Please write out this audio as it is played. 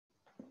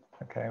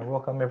Okay,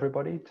 welcome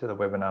everybody to the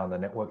webinar on the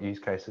network use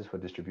cases for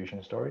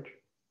distribution storage.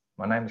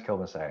 My name is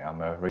Kelvin Say.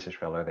 I'm a research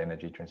fellow at the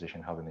Energy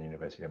Transition Hub in the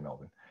University of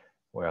Melbourne,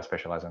 where I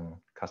specialize in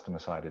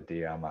customer-sided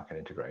DR market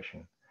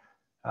integration.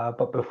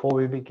 But before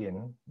we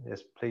begin,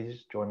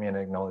 please join me in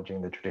acknowledging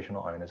the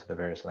traditional owners of the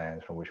various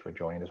lands from which we're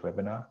joining this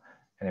webinar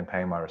and in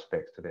paying my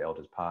respects to the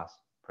elders past,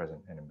 present,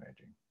 and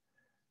emerging.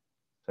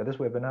 So this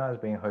webinar is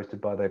being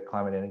hosted by the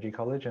Climate Energy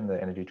College and the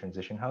Energy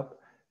Transition Hub,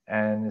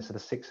 and it's the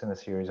sixth in a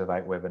series of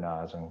 8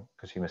 webinars on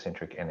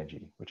consumer-centric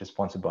energy, which is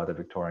sponsored by the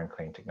Victorian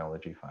Clean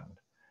Technology Fund.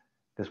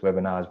 This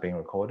webinar is being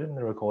recorded, and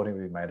the recording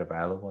will be made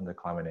available on the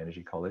Climate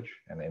Energy College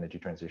and the Energy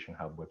Transition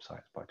Hub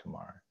websites by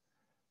tomorrow.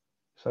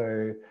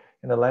 So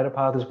in the later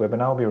part of this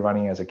webinar, we'll be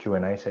running as a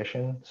Q&A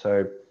session.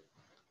 So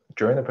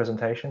during the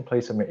presentation,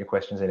 please submit your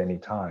questions at any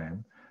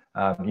time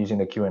using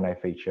the Q&A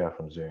feature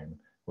from Zoom,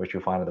 which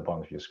you'll find at the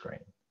bottom of your screen.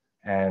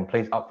 And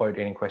please upvote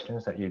any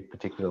questions that you'd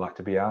particularly like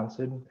to be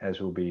answered,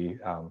 as we'll be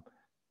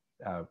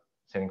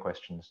sending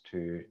questions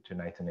to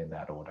Nathan in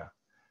that order.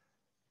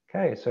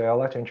 Okay, so I'd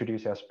like to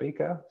introduce our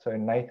speaker. So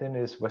Nathan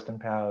is Western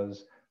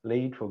Power's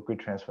lead for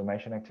grid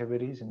transformation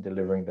activities in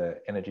delivering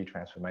the energy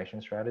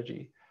transformation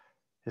strategy.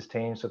 His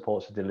team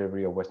supports the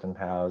delivery of Western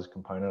Power's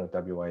component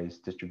of WA's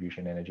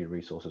distribution energy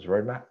resources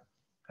roadmap,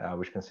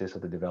 which consists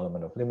of the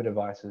development of limit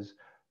devices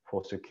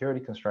for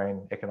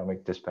security-constrained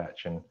economic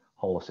dispatch and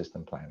whole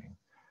system planning.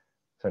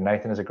 So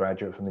Nathan is a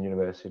graduate from the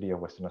University of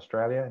Western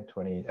Australia in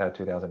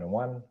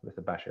 2001 with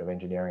a Bachelor of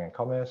Engineering and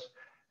Commerce,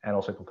 and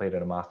also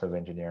completed a Master of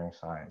Engineering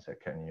Science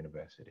at Curtin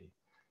University.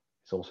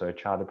 He's also a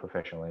Chartered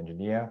Professional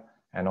Engineer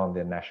and on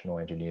the National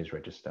Engineers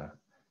Register.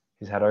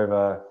 He's had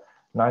over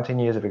 19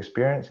 years of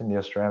experience in the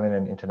Australian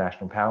and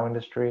international power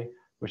industry,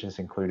 which has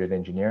included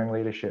engineering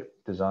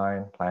leadership,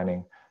 design,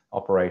 planning,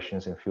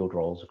 operations, and field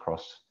roles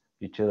across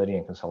utility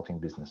and consulting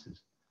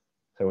businesses.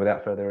 So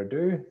without further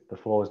ado, the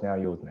floor is now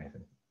yours,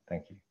 Nathan.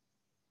 Thank you.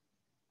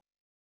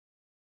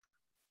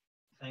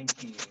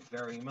 Thank you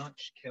very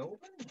much,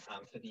 Kelvin,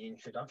 for the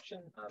introduction.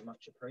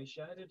 Much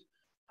appreciated.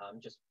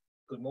 Just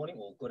good morning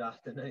or good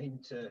afternoon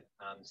to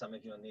some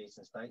of you in the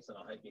Eastern States, and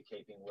I hope you're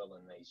keeping well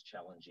in these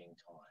challenging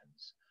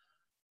times.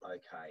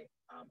 Okay,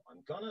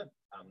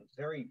 I'm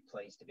very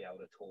pleased to be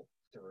able to talk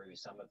through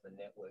some of the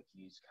network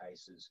use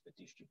cases for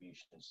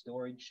distribution and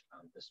storage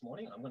this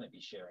morning. I'm going to be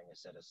sharing a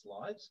set of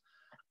slides,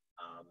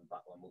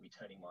 but I will be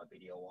turning my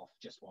video off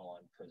just while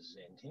I'm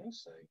presenting,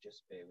 so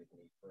just bear with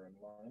me for a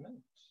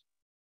moment.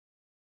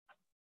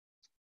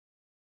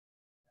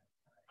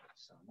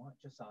 So I might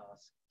just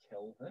ask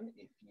Kelvin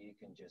if you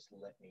can just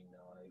let me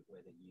know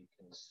whether you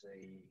can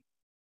see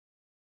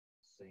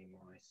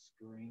my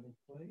screen,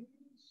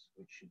 please,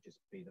 which should just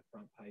be the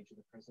front page of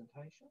the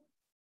presentation.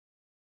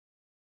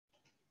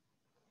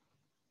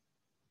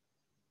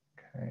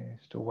 Okay,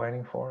 still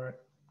waiting for it.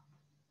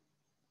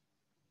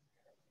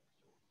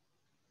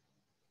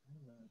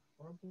 No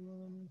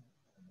problem.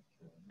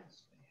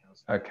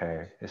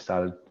 Okay, it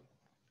started.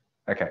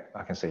 Okay,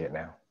 I can see it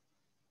now.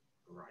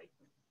 Great.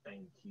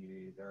 Thank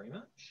you very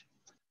much.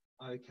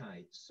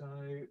 Okay, so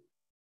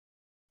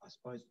I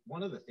suppose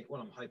one of the things, what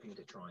I'm hoping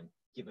to try and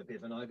give a bit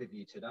of an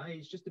overview today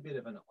is just a bit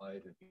of an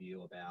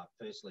overview about,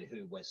 firstly,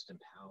 who Western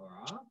Power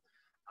are,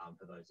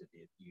 for those of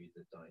you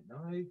that don't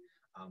know,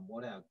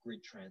 what our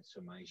grid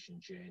transformation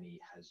journey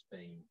has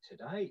been to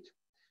date,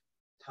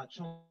 touch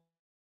on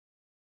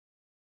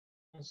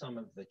some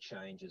of the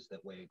changes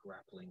that we're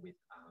grappling with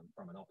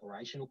from an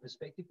operational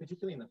perspective,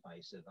 particularly in the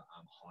face of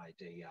high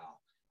DR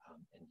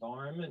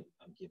environment,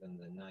 given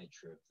the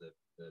nature of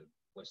the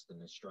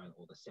Western Australian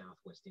or the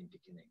Southwest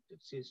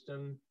interconnected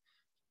system.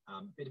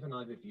 Bit of an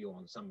overview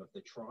on some of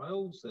the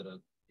trials that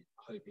are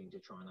hoping to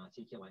try and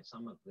articulate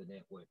some of the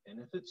network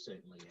benefits,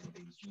 certainly in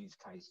these use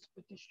cases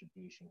for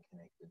distribution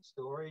connected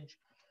storage,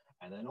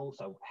 and then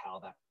also how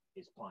that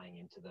is playing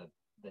into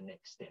the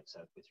next steps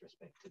with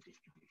respect to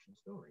distribution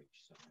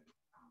storage.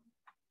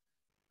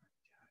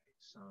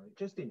 So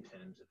just in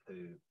terms of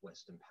who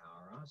Western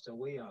Power are, so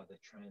we are the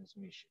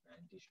transmission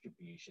and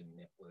distribution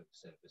network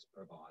service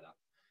provider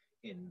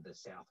in the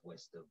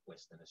southwest of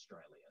Western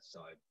Australia.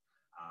 So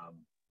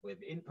we're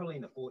probably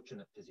in the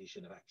fortunate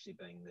position of actually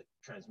being the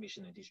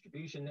transmission and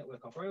distribution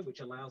network operator,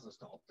 which allows us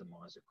to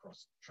optimize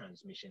across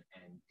transmission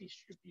and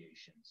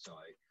distribution. So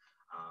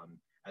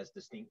as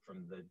distinct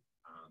from the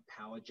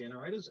power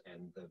generators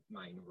and the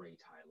main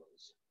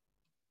retailers.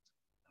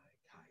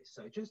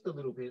 So just a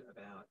little bit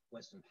about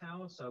Western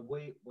Power. So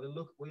we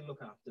look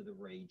after the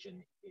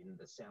region in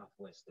the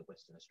southwest of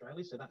Western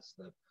Australia. So that's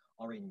the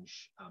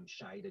orange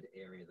shaded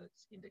area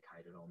that's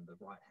indicated on the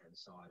right-hand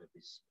side of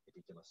this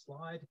particular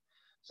slide.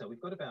 So we've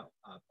got about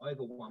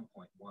over 1.1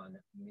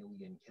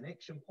 million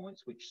connection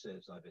points, which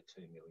serves over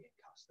 2 million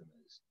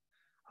customers.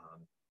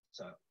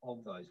 So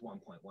of those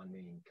 1.1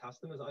 million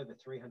customers, over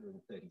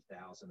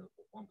 330,000 of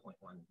 1.1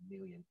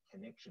 million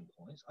connection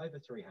points, over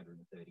 330,000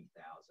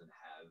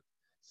 have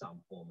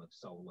some form of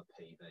solar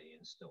PV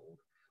installed,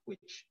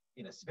 which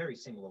in a very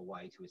similar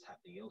way to what's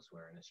happening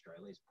elsewhere in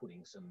Australia is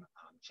putting some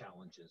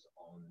challenges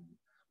on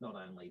not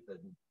only the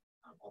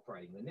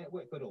operating the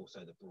network, but also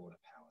the broader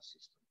power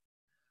system.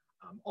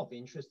 of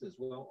interest as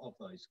well of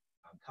those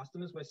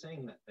customers. We're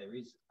seeing that there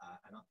is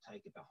an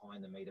uptake of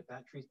behind the meter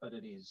batteries, but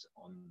it is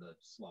on the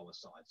slower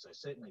side. So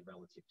certainly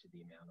relative to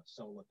the amount of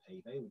solar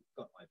PV, we've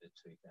got over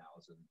 2,000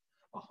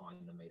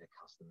 behind the meter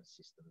customer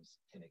systems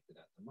connected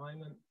at the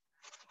moment.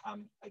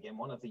 Again,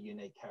 one of the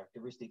unique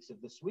characteristics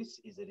of the Swiss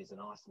is it is an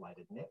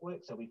isolated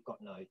network, so we've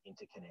got no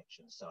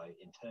interconnection. So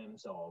in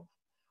terms of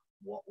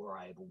what we're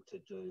able to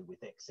do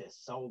with excess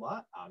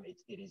solar,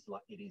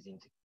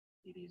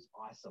 it is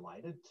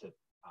isolated to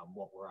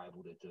what we're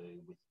able to do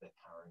with the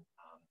current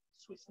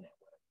Swiss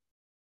network.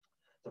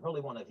 So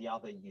probably one of the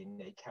other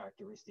unique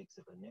characteristics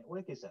of the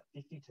network is that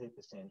 52%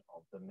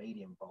 of the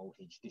medium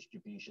voltage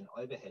distribution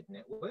overhead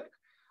network,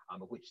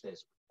 of which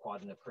there's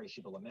quite an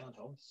appreciable amount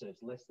of, serves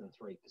less than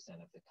 3%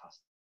 of the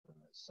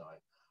customers. So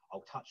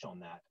I'll touch on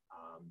that,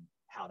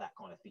 how that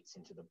kind of fits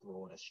into the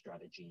broader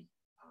strategy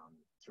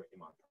in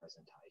my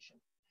presentation.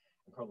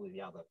 And probably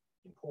the other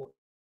important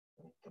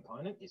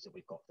component is that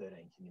we've got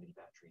 13 community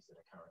batteries that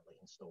are currently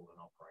installed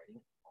and operating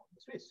on the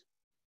Swiss.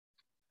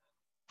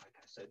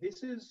 Okay, so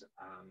this is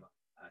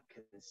a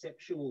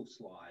conceptual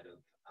slide of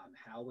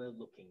how we're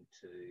looking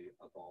to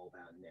evolve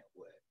our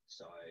network.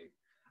 So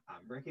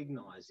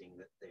recognizing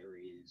that there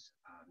is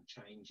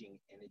changing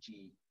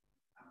energy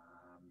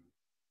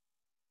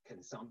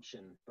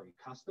consumption from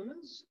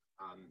customers,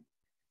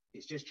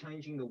 it's just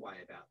changing the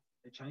way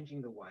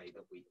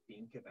that we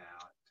think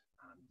about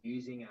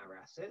using our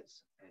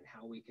assets and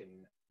how we can,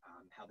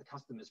 how the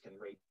customers can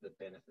reap the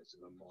benefits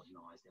of a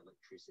modernized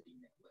electricity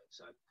network.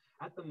 So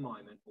at the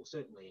moment, or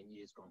certainly in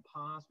years gone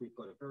past, we've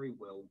got a very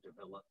well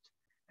developed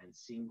and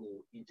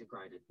single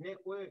integrated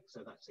network.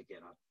 So that's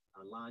again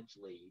a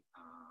largely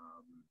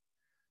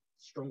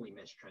strongly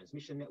meshed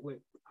transmission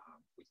network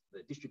with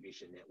the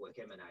distribution network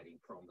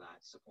emanating from that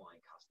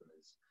supplying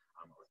customers.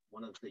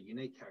 One of the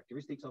unique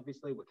characteristics,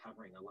 obviously, we're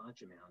covering a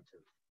large amount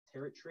of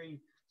territory.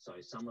 So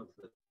some of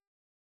the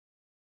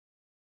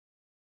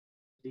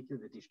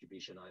particularly the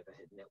distribution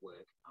overhead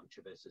network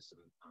traverses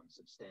some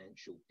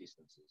substantial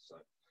distances.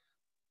 So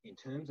in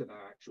terms of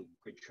our actual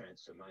grid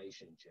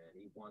transformation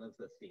journey, one of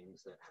the things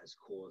that has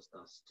caused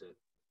us to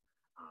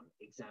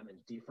examine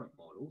different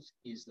models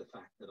is the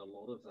fact that a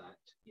lot of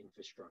that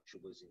infrastructure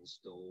was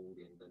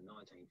installed in the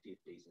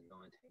 1950s and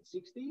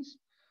 1960s.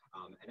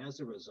 And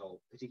as a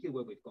result, particularly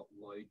where we've got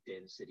low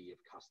density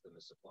of customer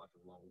supply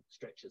from long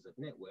stretches of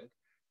network,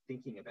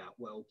 thinking about,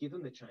 well,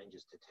 given the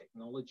changes to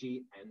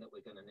technology and that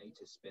we're going to need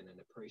to spend an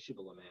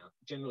appreciable amount,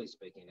 generally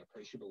speaking, an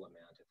appreciable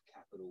amount of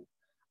capital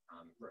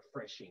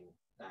refreshing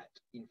that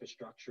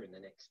infrastructure in the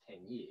next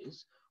 10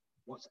 years,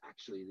 what's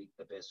actually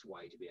the best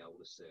way to be able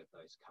to serve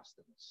those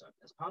customers? So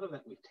as part of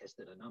that, we've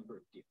tested a number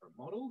of different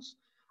models,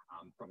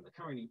 from the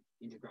current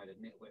integrated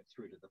network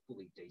through to the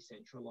fully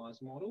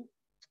decentralized model.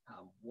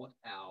 What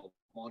our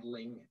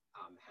modeling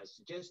has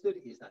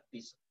suggested is that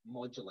this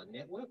modular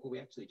network, well, we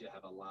actually do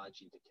have a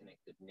large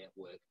interconnected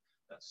network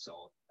that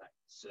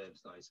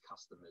serves those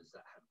customers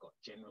that have got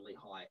generally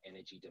high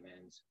energy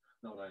demands,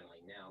 not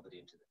only now, but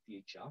into the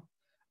future.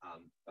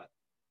 But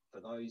for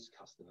those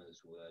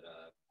customers who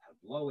have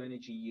low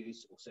energy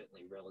use, or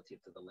certainly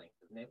relative to the length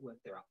of network,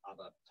 there are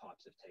other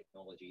types of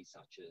technologies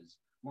such as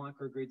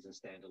microgrids and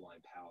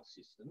standalone power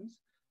systems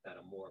that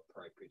are more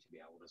appropriate to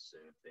be able to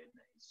serve their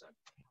needs. So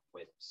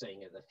we're seeing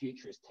that the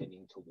future is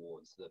tending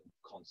towards the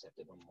concept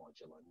of a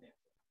modular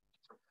network.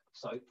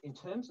 So in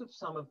terms of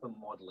some of the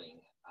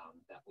modelling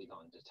that we've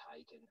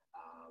undertaken,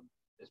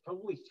 there's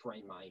probably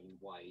three main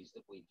ways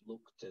that we've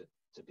looked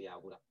to be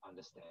able to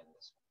understand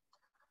this.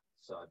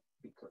 So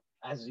because,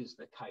 as is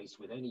the case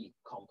with any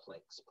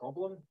complex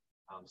problem,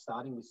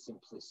 starting with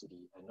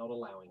simplicity and not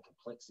allowing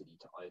complexity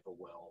to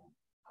overwhelm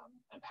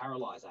and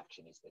paralyze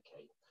action is the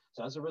key.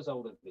 So as a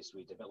result of this,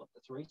 we developed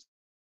a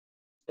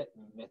three-step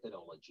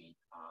methodology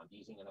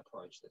using an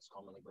approach that's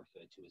commonly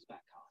referred to as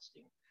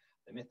backcasting.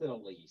 The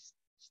methodology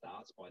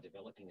starts by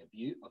developing a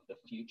view of the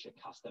future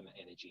customer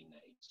energy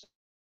needs.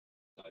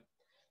 So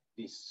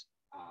this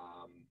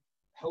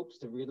helps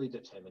to really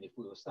determine, if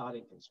we were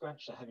starting from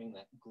scratch, so having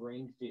that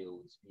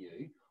greenfields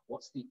view,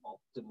 what's the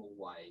optimal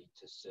way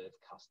to serve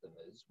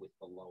customers with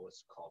the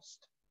lowest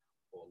cost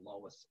or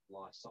lowest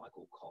life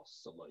cycle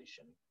cost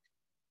solution.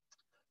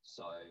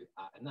 So,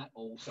 and that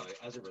also,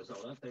 as a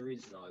result, there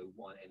is no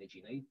one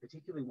energy need,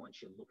 particularly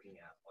once you're looking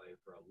at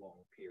over a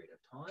long period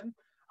of time.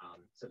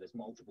 So there's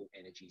multiple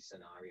energy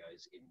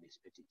scenarios in this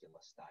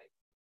particular state.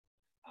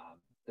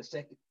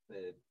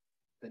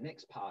 The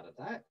next part of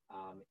that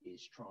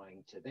is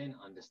trying to then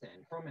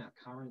understand from our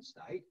current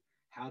state,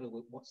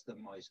 what's the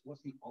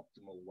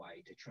optimal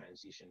way to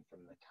transition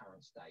from the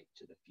current state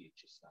to the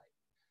future state.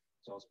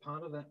 So as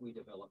part of that, we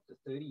developed a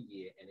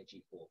 30-year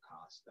energy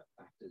forecast that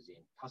factors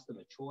in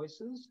customer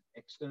choices,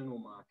 external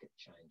market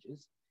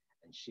changes,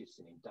 and shifts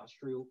in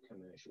industrial,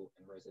 commercial,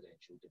 and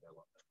residential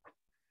development.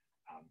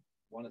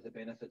 One of the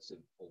benefits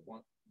or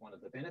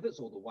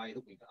the way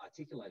that we've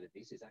articulated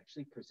this is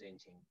actually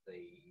presenting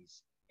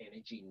these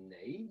energy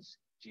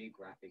needs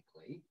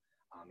geographically,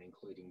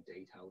 including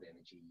detailed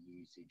energy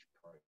usage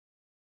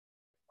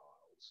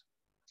profiles.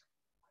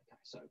 Okay,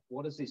 so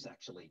what does this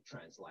actually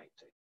translate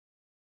to?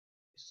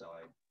 So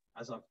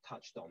as I've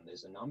touched on,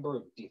 there's a number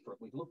of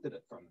we've looked at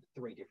it from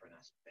 3 different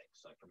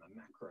aspects. So from a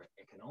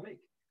macroeconomic,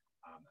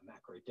 a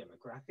macro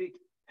demographic,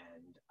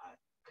 and a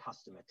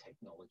customer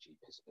technology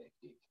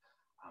perspective.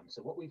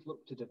 So what we've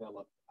looked to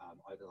develop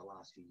over the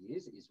last few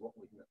years is what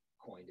we've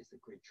coined as the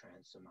grid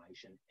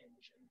transformation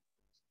engine.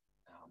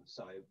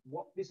 So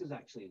what this is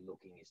actually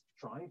looking is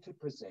trying to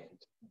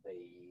present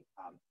the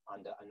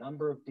under a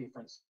number of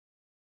different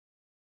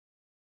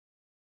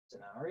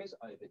scenarios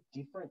over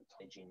different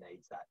energy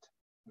needs that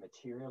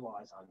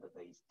materialize under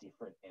these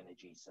different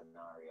energy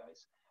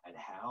scenarios, and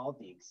how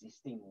the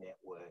existing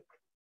network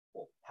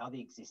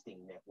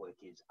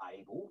is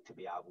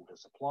able to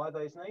supply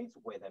those needs,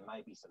 where there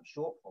may be some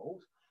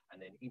shortfalls,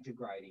 and then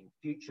integrating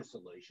future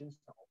solutions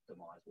to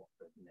optimize what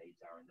the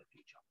needs are in the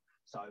future.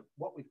 So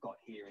what we've got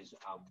here is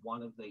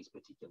one of these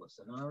particular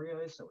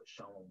scenarios. So it's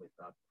shown with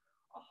a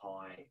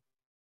high,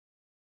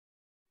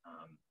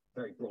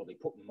 very broadly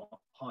put,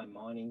 high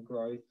mining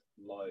growth,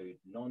 low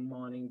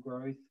non-mining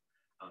growth,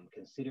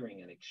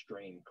 considering an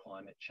extreme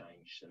climate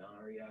change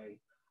scenario,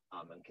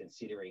 and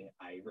considering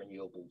a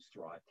renewables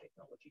thrive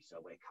technology. So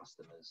where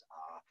customers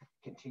are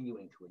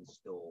continuing to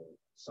install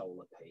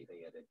solar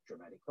PV at a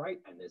dramatic rate,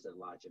 and there's a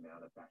large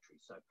amount of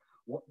batteries. So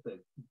what the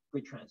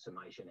grid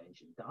transformation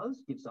engine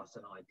does gives us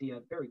an idea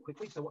very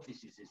quickly. So what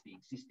this is the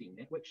existing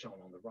network shown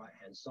on the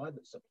right-hand side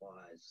that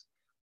supplies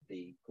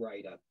the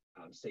greater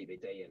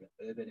CBD and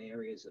urban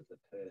areas of the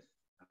Perth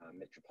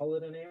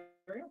metropolitan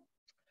area.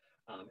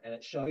 And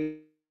it shows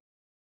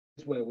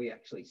where we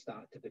actually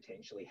start to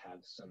potentially have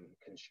some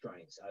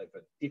constraints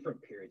over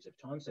different periods of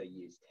time, so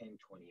years 10,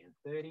 20, and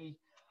 30,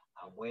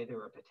 where there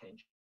are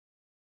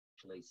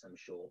potentially some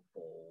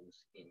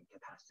shortfalls in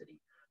capacity.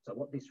 So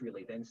what this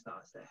really then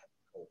starts to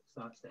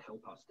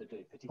help us to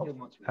do, particularly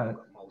once we've got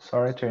multiple...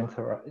 Sorry to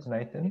interrupt,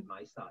 Nathan. It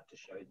may start to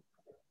show...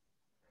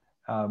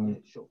 yeah,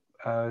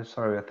 sure.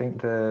 Sorry, I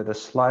think the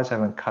slides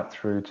haven't cut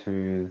through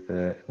to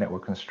the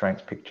network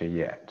constraints picture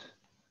yet.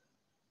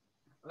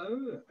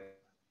 Oh,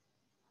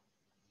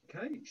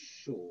 okay,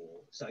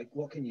 sure. So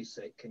what can you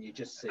see? Can you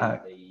just see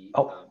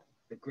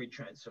the grid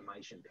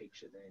transformation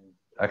picture then?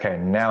 Okay,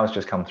 now it's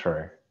just come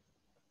through.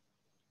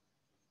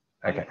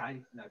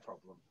 Okay, no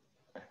problem.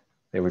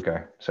 There we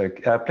go. So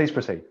please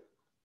proceed.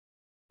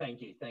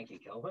 Thank you,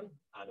 Kelvin.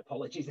 And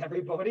apologies,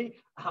 everybody.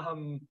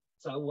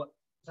 So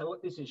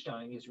what this is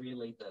showing is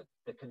really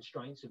the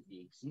constraints of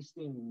the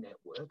existing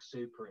network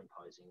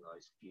superimposing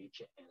those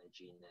future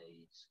energy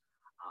needs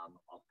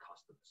of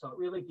customers. So it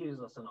really gives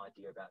us an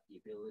idea about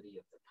the ability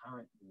of the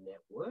current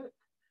network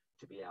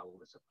to be able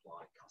to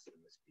supply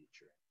customers'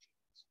 future energy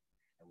needs.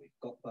 And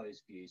we've got those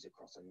views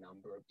across a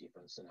number of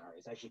different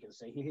scenarios. As you can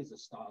see, here's a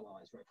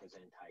stylized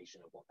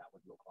representation of what that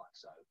would look like.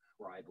 So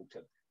we're able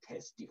to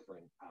test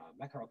different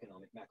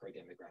macroeconomic,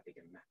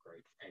 macro-demographic, and macro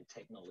and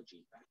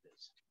technology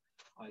factors.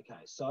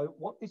 Okay, so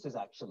what this is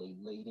actually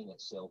leading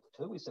itself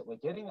to is that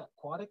we're getting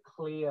quite a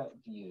clear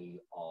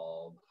view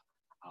of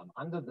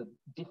under the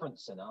different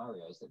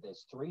scenarios that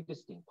there's 3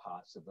 distinct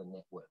parts of the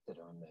network that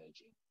are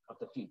emerging, of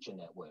the future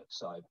network.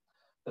 So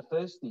the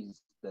first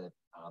is the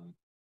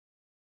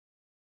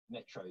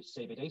Metro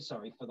CBD,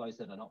 sorry, for those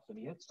that are not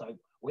familiar. So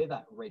where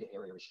that red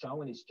area is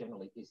shown is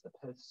generally the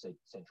Perth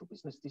Central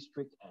Business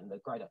District and the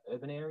greater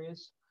urban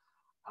areas.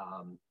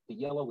 The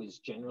yellow is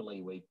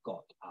generally we've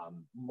got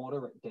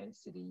moderate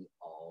density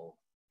of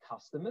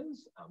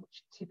customers,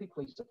 which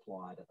typically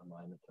supplied at the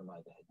moment from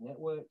overhead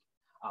network.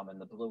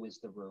 And the blue is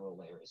the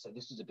rural area. So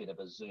this is a bit of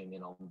a zoom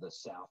in on the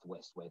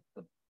southwest where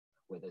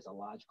there's a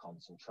large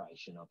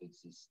concentration of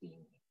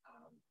existing,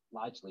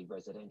 largely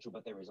residential,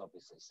 but there is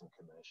obviously some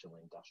commercial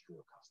and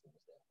industrial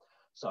customers there.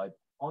 So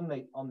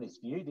on this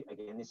view,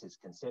 again, this is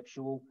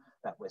conceptual,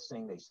 that we're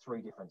seeing these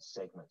 3 different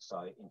segments.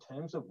 So in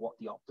terms of what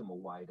the optimal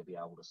way to be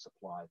able to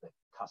supply the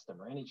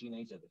customer energy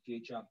needs of the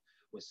future,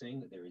 we're seeing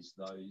that there is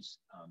those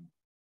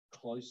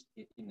close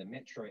in the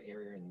metro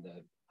area, in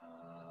the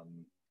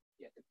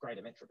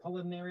greater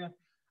metropolitan area,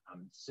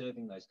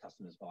 serving those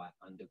customers via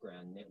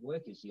underground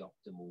network is the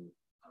optimal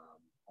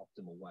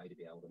way to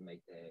be able to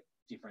meet their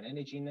different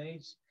energy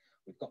needs.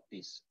 We've got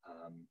this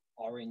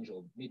orange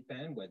or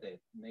mid-band where their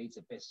needs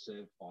are best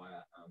served via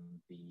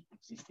the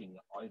existing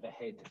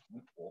overhead,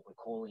 what we're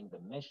calling the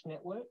mesh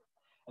network.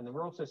 And then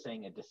we're also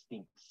seeing a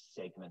distinct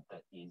segment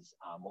that is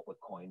what we're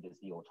coined as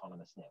the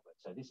autonomous network.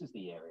 So this is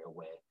the area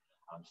where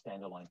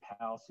standalone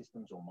power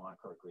systems or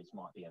microgrids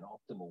might be an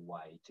optimal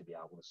way to be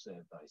able to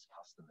serve those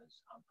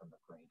customers from a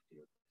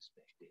greenfield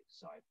perspective.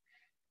 So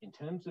in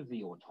terms of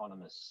the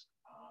autonomous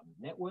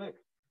network,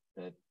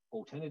 the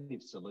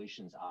alternative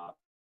solutions are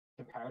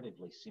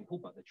comparatively simple,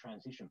 but the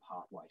transition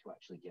pathway to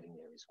actually getting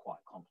there is quite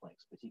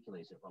complex,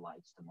 particularly as it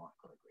relates to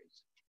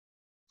microgrids,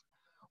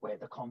 where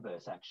the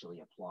converse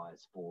actually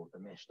applies for the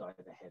meshed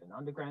overhead and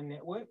underground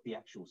network. The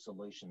actual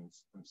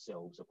solutions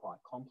themselves are quite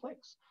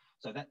complex.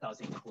 So that does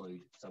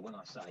include, so when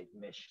I say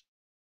mesh,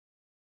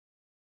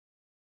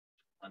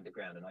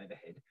 underground and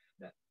overhead,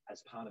 that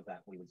as part of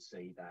that, we would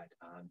see that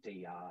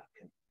DER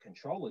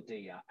control or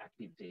DER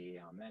active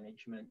DER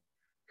management,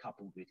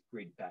 coupled with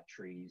grid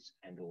batteries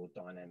and or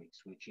dynamic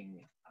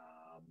switching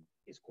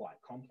is quite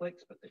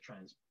complex, but the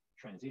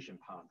transition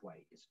pathway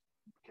is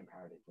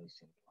comparatively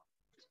simpler.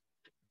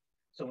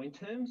 So in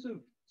terms of,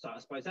 so I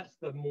suppose that's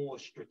the more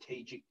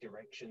strategic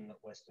direction that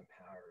Western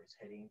Power is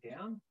heading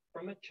down.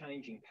 From a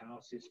changing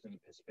power system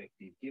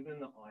perspective, given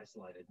the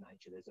isolated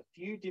nature, there's a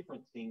few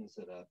different things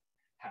that are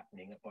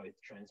happening at both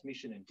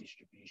transmission and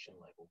distribution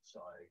level.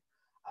 So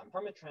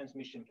from a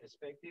transmission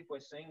perspective, we're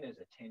seeing there's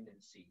a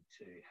tendency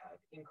to have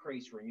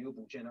increased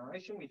renewable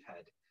generation. We've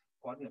had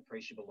quite an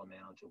appreciable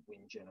amount of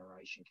wind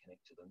generation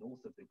connect to the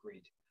north of the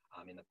grid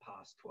in the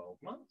past 12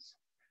 months.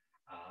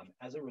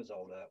 As a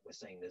result, we're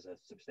seeing there's a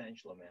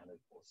substantial amount of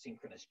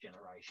synchronous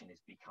generation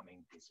is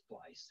becoming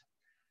displaced.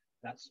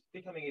 That's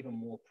becoming even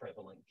more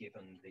prevalent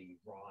given the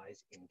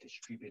rise in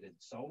distributed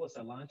solar,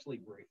 so largely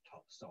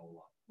rooftop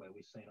solar, where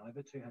we've seen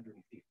over 250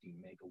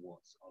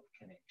 megawatts of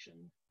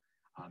connection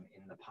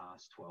in the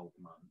past 12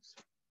 months.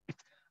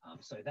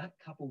 So that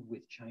coupled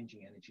with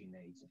changing energy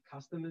needs of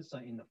customers, so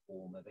in the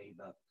form of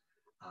either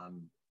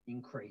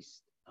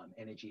increased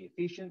energy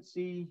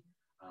efficiency,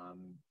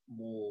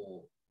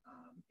 more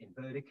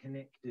inverter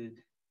connected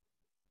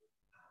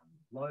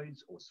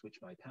loads or switch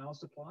mode power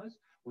supplies,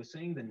 we're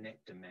seeing the net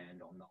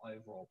demand on the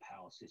overall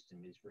power system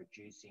is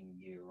reducing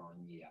year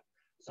on year.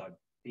 So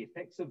the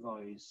effects of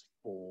those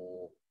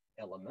four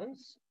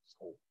elements,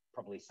 or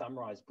probably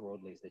summarised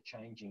broadly as the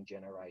changing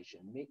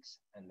generation mix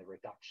and the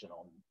reduction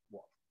on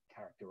what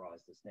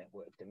characterised as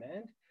network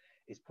demand,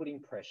 is putting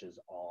pressures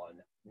on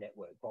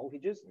network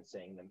voltages and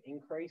seeing them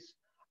increase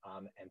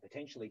and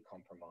potentially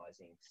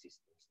compromising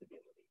system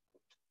stability.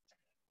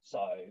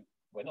 So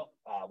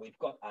we've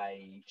got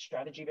a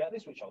strategy about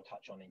this, which I'll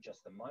touch on in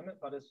just a moment,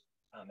 but as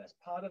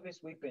part of this,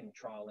 we've been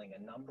trialling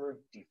a number of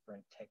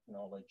different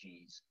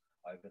technologies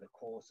over the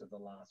course of the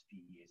last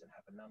few years and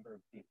have a number of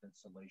different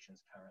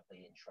solutions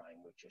currently in train,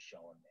 which are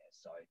shown there.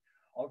 So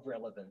of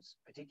relevance,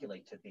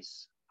 particularly to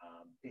this,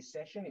 this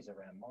session, is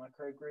around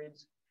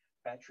microgrids,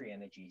 battery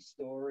energy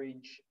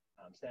storage,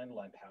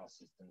 standalone power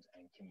systems,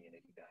 and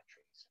community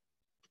batteries.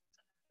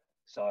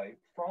 So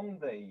from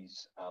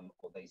these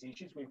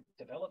issues, we've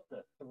developed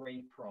a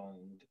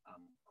three-pronged,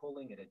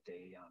 calling it a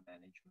DER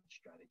management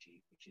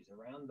strategy, which is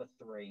around the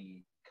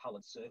three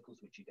coloured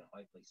circles, which you can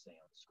hopefully see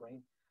on the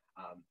screen,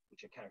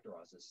 which are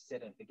characterised as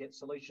set and forget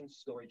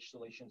solutions, storage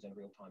solutions, and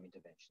real-time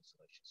intervention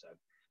solutions. So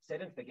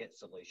set and forget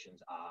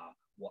solutions are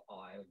what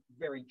I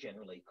very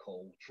generally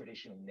call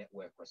traditional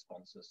network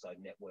responses, so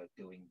network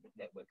doing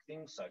network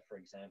things. So for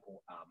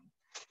example,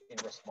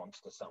 in response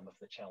to some of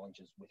the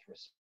challenges with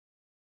respect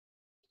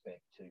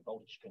to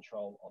voltage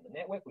control on the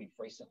network, we've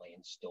recently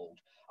installed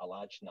a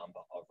large number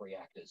of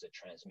reactors at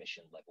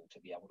transmission level to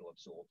be able to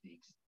absorb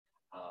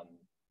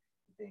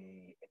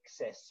the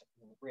excess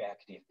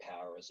reactive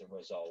power as a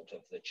result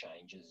of the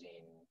changes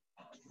in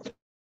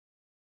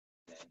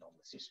demand on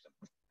the system.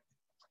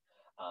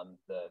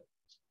 The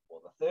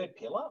third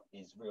pillar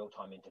is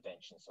real-time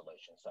intervention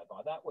solutions. So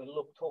by that, we're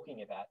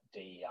talking about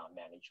DER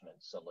management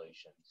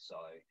solutions. So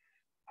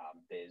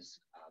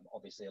there's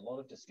obviously a lot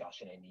of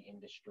discussion in the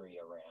industry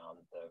around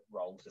the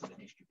roles of the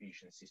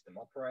distribution system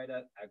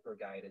operator,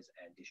 aggregators,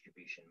 and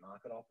distribution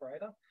market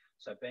operator.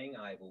 So being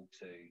able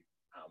to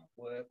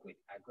work with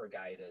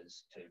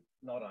aggregators to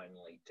not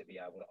only to be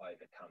able to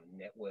overcome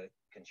network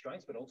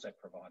constraints, but also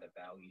provide a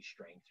value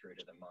stream through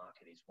to the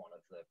market is one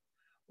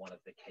of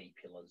the key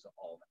pillars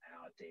of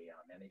our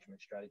DER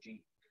management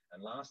strategy. And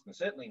last and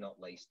certainly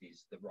not least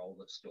is the role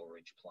that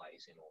storage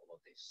plays in all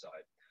of this. So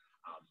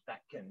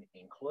that can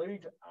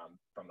include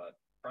from a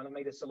front of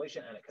meter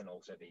solution, and it can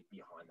also be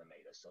behind the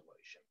meter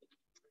solution.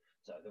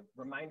 So the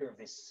remainder of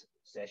this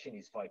session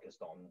is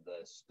focused on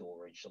the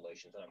storage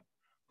solutions. And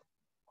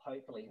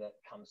hopefully that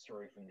comes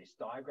through from this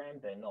diagram.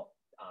 They're not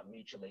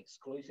mutually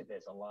exclusive.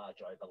 There's a large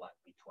overlap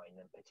between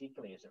them,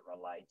 particularly as it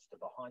relates to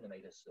behind the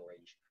meter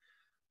storage,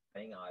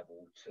 being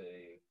able to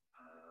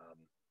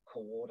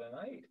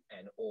coordinate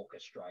and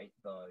orchestrate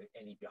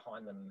any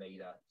behind the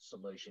meter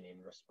solution in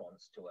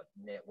response to a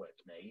network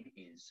need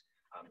is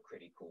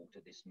critical to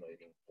this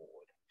moving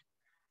forward.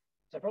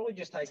 So probably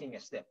just taking a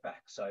step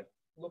back. So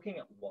looking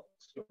at what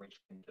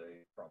storage can do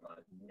from a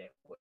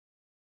network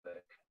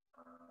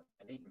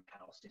and even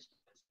power system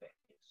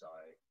perspective. So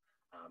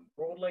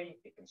broadly,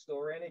 it can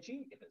store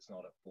energy if it's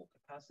not at full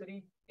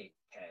capacity. It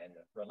can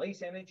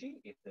release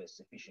energy if there's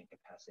sufficient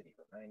capacity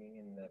remaining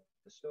in the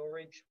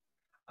storage.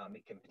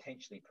 It can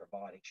potentially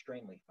provide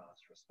extremely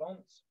fast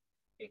response.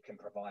 It can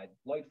provide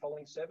load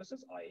following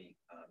services, i.e.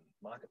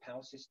 Market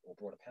power system or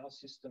broader power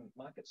system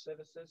market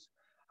services.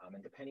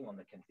 And depending on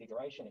the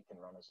configuration, it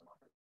can run as a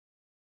market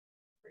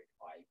grid,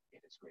 i.e.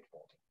 if it's grid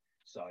faulting.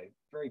 So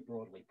very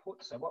broadly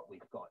put, so what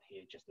we've got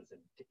here, just as to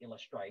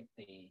illustrate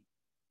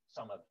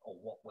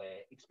what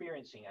we're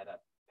experiencing at a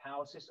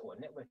power system or a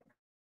network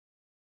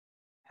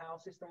power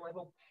system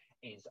level,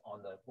 is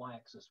on the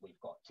y-axis, we've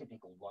got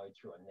typical load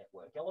through a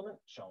network element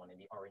shown in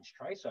the orange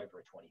trace over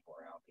a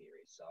 24-hour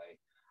period. So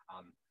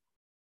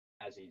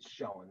as is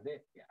shown there,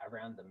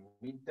 around the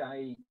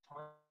midday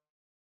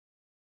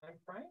time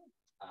frame,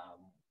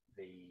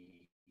 the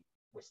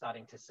we're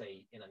starting to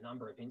see in a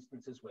number of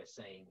instances, we're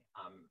seeing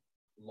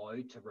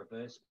load to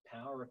reverse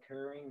power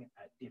occurring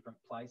at different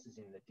places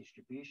in the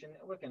distribution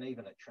network and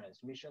even at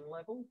transmission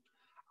level.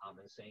 And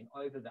seeing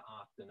over the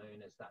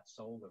afternoon as that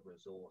solar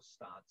resource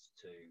starts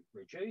to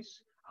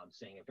reduce,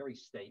 seeing a very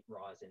steep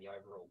rise in the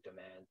overall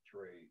demand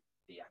through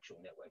the actual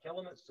network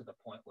elements to the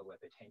point where we're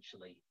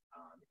potentially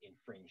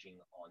infringing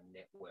on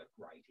network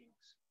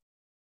ratings.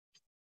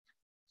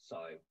 So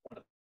one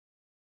of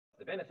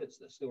the benefits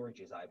that storage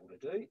is able to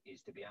do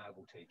is to be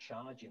able to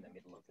charge in the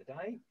middle of the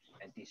day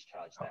and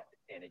discharge that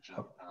energy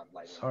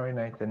later. Sorry,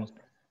 Nathan.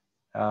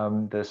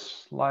 The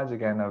slides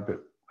again are a bit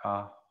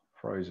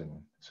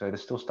frozen. So they're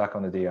still stuck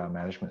on the DR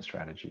management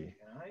strategy.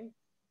 Okay.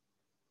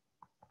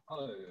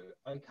 Oh,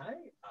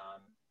 okay.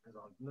 Because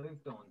I've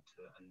moved on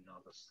to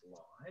another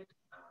slide.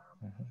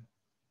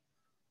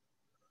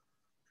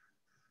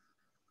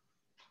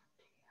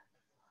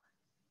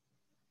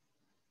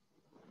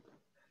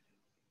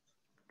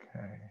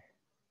 Okay.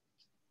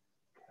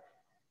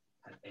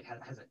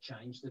 Has it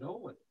changed at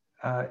all?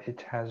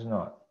 It has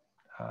not.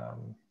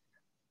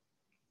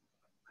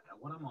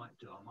 What I might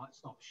do, I might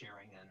stop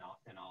sharing and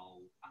then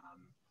I'll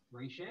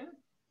reshare.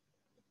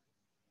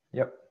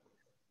 Yep.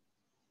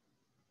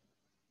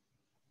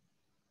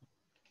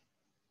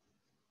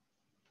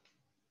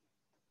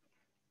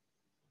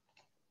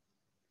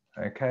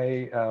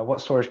 Okay,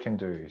 what storage can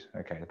do?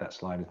 Okay, that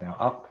slide is now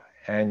up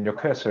and your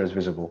cursor is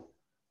visible.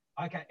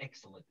 Okay,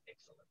 excellent,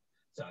 excellent.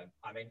 So,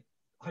 I mean,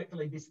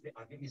 hopefully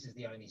I think this is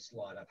the only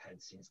slide I've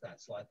had since that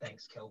slide.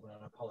 Thanks, Kelvin,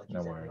 and apologies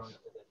everyone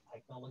for the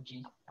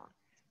technology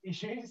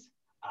issues.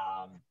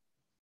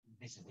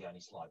 This is the only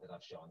slide that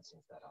I've shown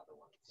since that other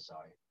one. So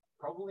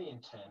probably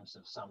in terms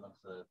of some of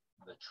the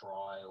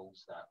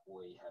trials that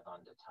we have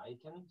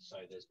undertaken. So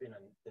there's been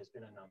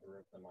a number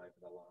of them over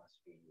the last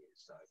few years.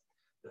 So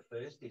the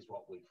first is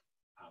what we've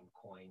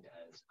coined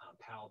as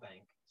Power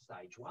Bank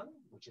Stage 1,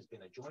 which has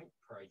been a joint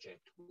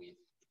project with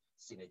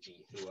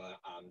Synergy, who are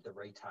the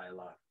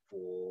retailer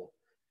for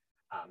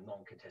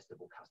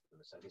non-contestable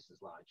customers. So this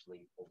is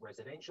largely for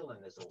residential,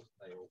 and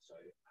they're also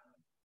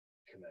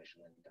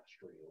commercial and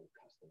industrial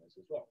customers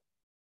as well.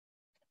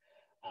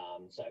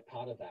 So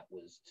part of that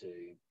was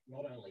to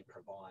not only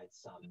provide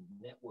some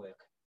network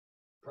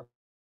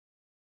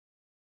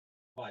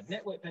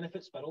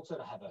benefits, but also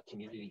to have a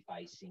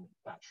community-facing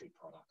battery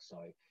product.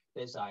 So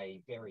there's a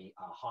very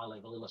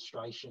high-level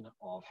illustration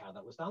of how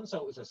that was done. So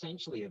it was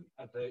essentially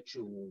a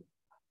virtual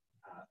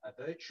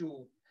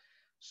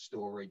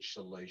storage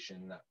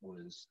solution that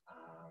was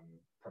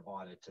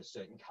provided to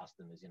certain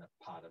customers in a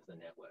part of the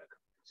network.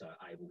 So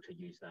able to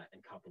use that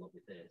and couple it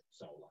with their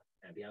solar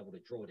and be able to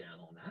draw down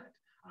on that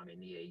in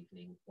the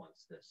evening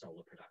once the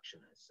solar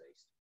production has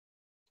ceased.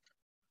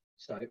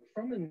 So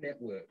from a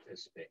network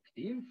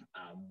perspective,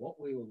 what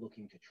we were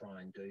looking to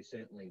try and do,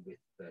 certainly with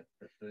the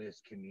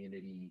first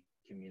community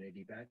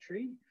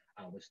battery,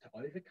 was to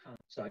overcome,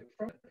 so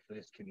from the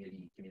first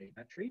community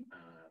battery,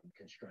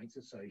 constraints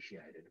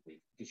associated with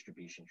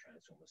distribution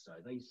transformers. So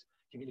these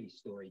community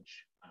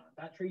storage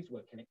batteries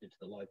were connected to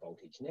the low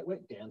voltage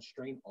network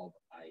downstream of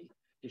a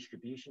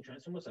distribution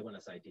transformer. So when I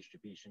say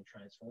distribution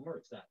transformer,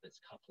 it's that's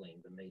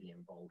coupling the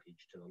medium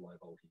voltage to the low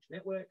voltage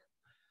network.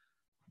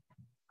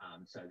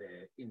 So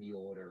they're in the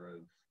order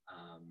of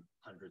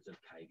hundreds of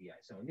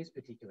kVA. So in this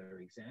particular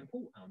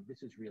example,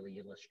 this is really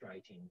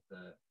illustrating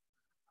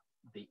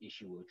the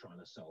issue we're trying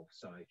to solve.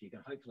 So if you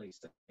can hopefully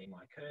see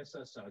my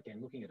cursor. So again,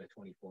 looking at a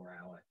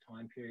 24-hour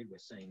time period, we're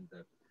seeing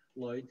the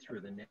load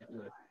through the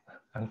network.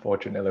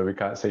 Unfortunately, we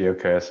can't see your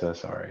cursor,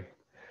 sorry.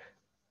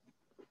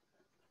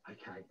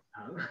 Okay.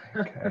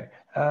 Okay.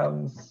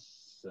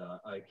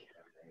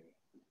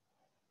 Okay.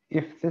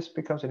 If this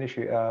becomes an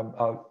issue,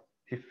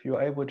 if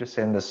you're able to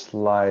send the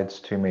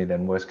slides to me,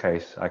 then worst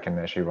case, I can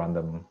actually run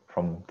them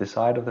from this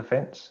side of the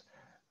fence.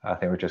 I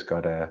think we've just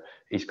got a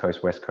East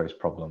Coast, West Coast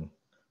problem.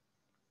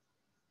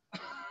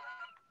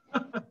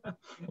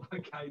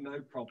 Okay, no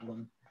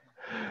problem.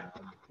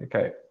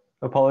 Okay,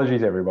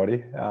 apologies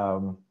everybody,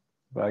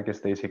 but I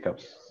guess these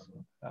hiccups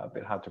are a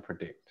bit hard to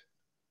predict.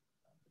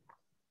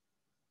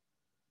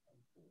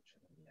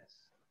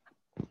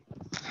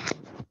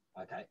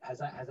 Okay, has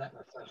that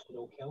refreshed at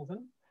all,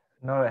 Kelvin?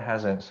 No, it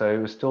hasn't. So it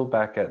was still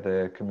back at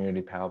the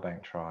community power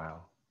bank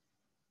trial.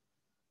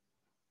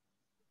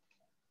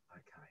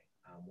 Okay,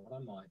 what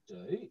I might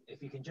do,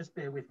 if you can just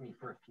bear with me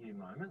for a few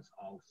moments,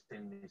 I'll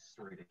send this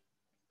through to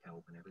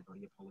Kelvin.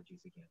 Everybody,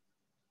 apologies again.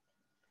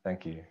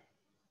 Thank you.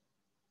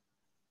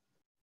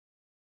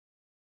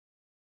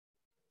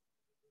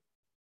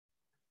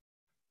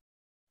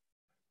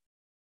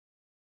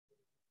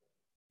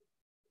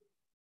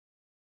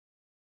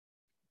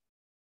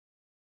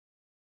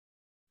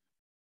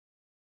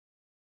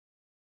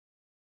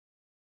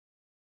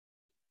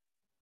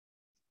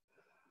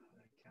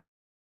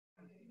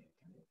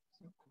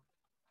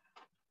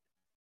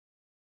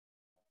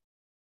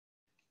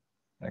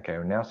 Okay,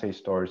 we now see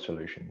storage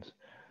solutions.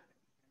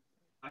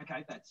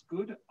 Okay, that's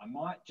good.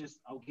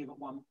 I'll give it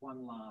one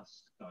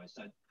last go.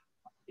 So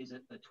is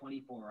it the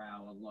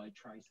 24-hour load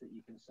trace that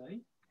you can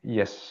see?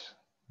 Yes,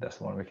 That's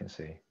the one we can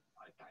see.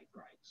 Okay,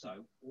 great. So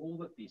all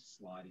that this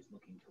slide is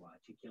looking to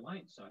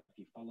articulate, so if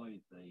you follow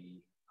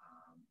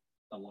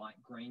the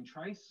light green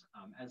trace,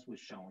 as was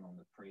shown on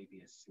the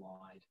previous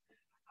slide,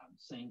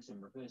 seeing some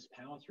reverse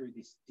power through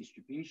this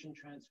distribution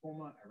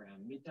transformer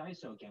around midday.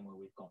 So again, where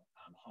we've got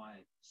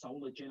high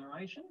solar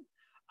generation,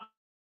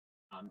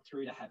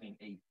 through to having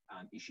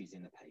issues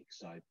in the peak.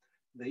 So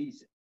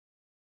these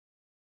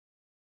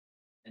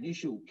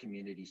initial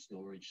community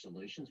storage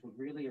solutions were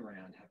really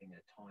around having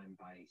a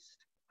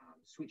time-based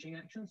switching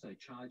action, so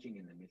charging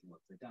in the middle of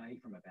the day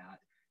from about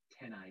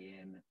 10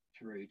 a.m.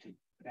 through to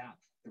about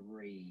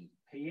 3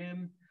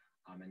 p.m.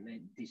 And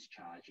then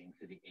discharging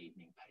for the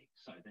evening peak.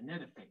 So the net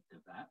effect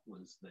of that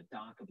was the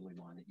darker blue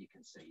line that you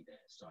can see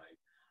there. So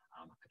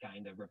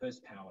again, the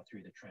reverse power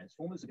through the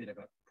transformer is a bit of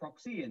a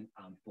proxy and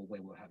for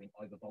where we're having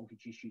over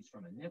voltage issues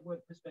from a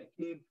network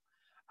perspective,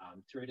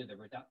 through to the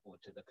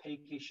to the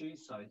peak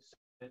issues. So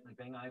certainly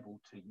being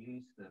able to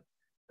use the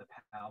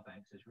power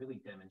banks has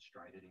really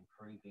demonstrated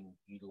improving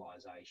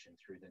utilisation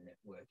through the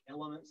network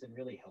elements and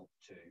really helped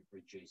to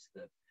reduce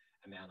the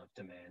amount of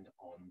demand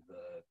on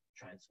the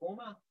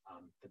transformer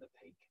for the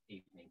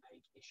evening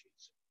peak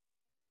issues.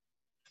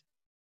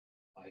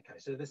 Okay,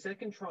 so the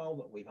second trial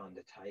that we've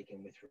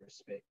undertaken with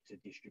respect to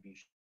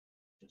distribution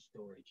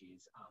storage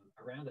is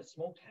around a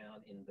small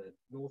town in the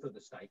north of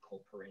the state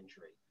called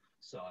Perenjori.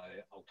 So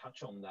I'll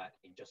touch on that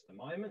in just a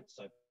moment.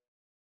 So,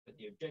 but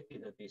the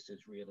objective of this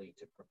is really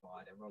to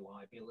provide a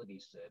reliability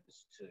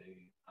service to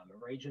a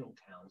regional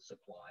town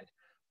supplied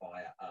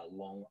by a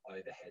long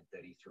overhead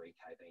 33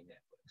 kV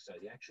network. So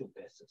the actual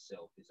BESS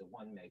itself is a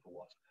 1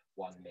 megawatt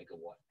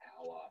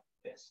hour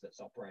BESS that's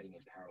operating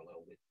in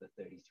parallel with the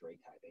 33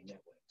 kV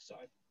network. So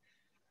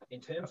in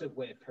terms of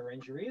where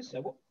Perenjori is,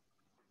 so what?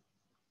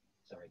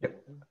 Sorry,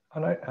 yep. Oh,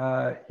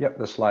 no, yep,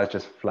 the slides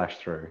just flashed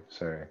through.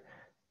 So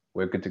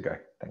we're good to go.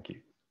 Thank you.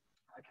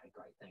 Okay,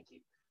 great, thank you.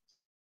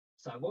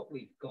 So what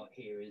we've got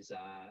here is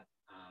a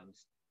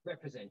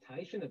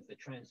representation of the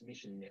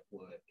transmission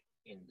network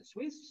in the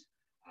Swiss.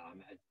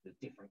 The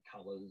different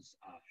colours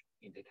are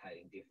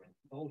indicating different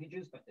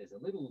voltages, but there's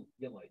a little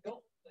yellow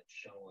dot that's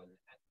shown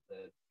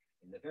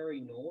in the very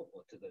north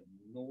or to the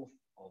north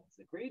of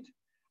the grid,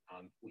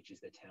 which is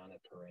the town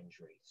of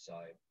Perenjori. So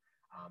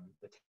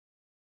the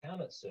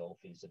town itself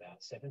is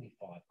about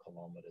 75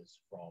 kilometres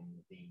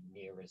from the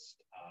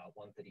nearest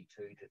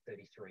 132 to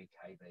 33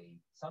 kV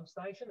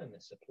substation, and they're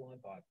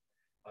supplied by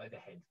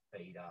overhead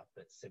feeder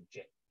that's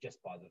subject,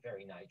 just by the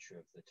very nature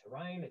of the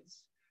terrain,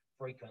 it's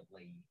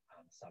frequently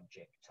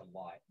subject to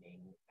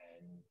lightning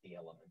and the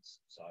elements.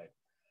 So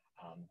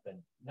the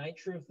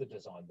nature of the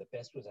design, the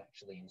BESS was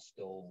actually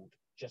installed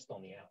just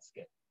on the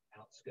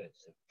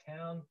outskirts of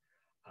town,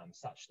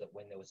 such that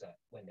when there is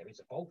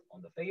a fault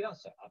on the feeder,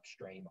 so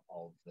upstream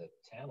of the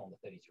town on the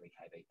 33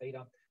 kV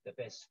feeder, the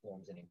BESS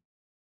forms an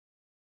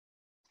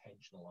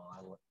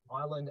intentional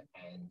island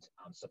and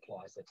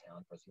supplies the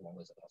town for as long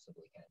as it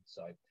possibly can.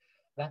 So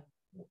that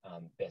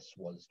BESS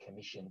was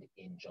commissioned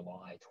in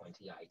July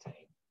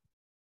 2018.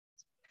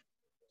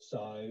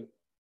 So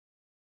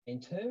in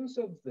terms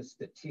of the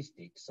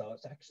statistics, so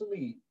it's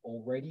actually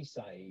already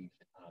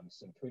saved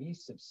some pretty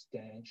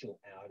substantial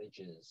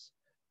outages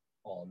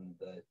on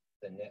the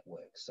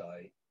network.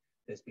 So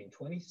there's been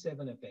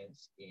 27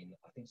 events in,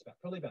 I think it's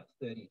probably about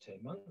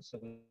 32 months. So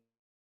we're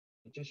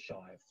just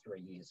shy of 3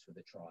 years for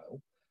the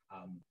trial.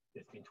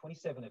 There's been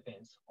 27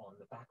 events on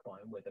the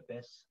backbone where the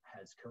BESS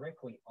has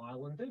correctly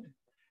islanded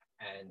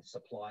and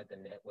supplied the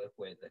network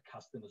where the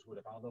customers would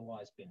have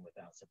otherwise been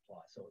without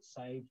supply. So it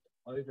saved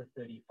over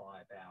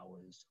 35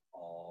 hours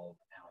of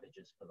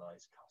outages for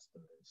those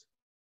customers.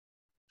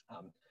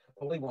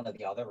 Probably one of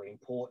the other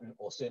important,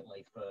 or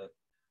certainly for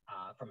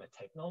from a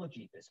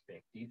technology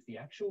perspective, the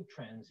actual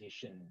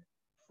transition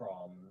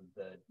from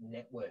the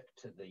network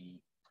to the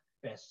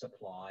BESS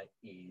supply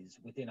is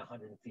within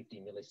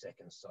 150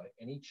 milliseconds. So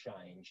any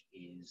change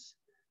in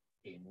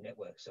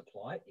network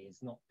supply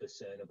is not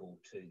discernible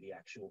to the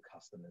actual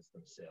customers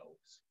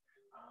themselves.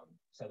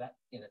 So that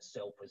in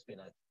itself has been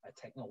a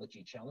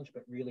technology challenge,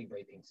 but really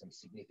reaping some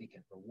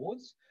significant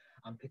rewards,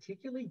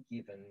 particularly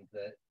given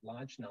the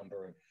large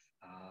number of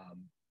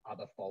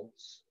other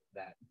faults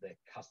that the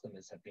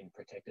customers have been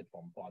protected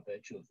from by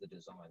virtue of the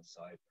design.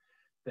 So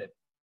as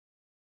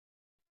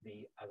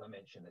I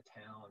mentioned,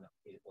 the town,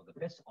 or the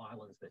BESS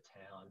islands the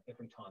town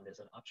every time there's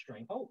an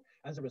upstream fault.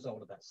 As a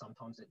result of that,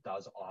 sometimes it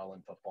does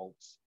island for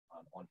faults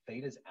on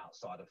feeders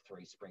outside of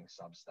Three Springs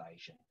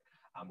substation,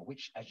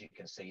 which, as you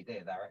can see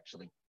there,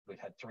 we've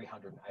had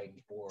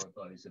 384 of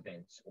those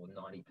events, or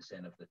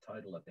 90% of the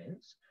total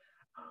events,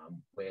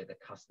 where the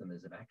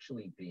customers have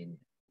actually been,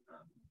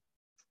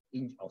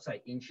 I'll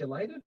say,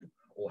 insulated,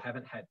 or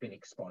haven't been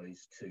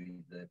exposed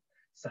to the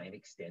same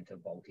extent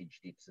of voltage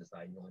dips as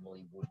they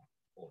normally would,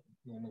 or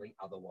normally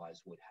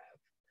otherwise would have.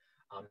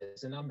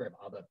 There's a number of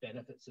other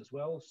benefits as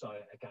well. So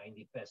again,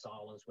 the BESS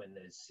islands, when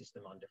there's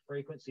system under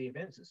frequency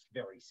events, it's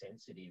very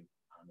sensitive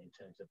in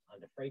terms of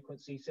under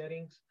frequency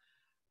settings.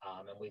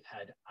 And we've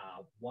had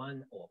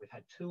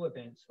two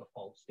events for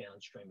faults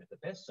downstream of the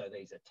BESS. So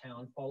these are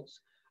town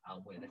faults.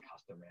 where the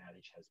customer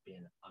outage has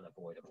been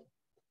unavoidable.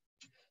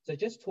 So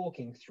just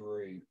talking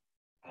through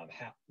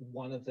how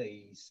one of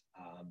these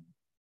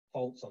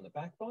faults on the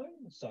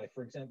backbone. So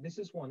for example, this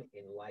is one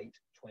in late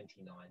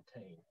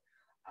 2019.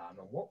 And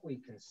what we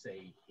can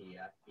see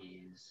here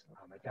is,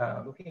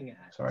 again, looking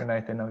at... Sorry,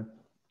 Nathan, no,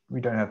 we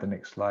don't have the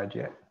next slide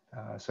yet.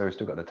 So we've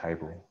still got the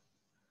table.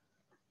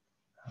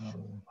 Sure.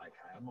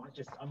 Okay,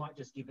 I might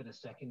just give it a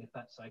second if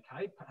that's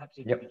okay. Perhaps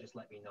if you could just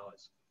let me know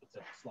it's a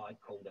slide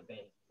called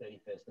event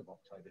 31st of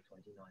October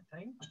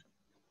 2019.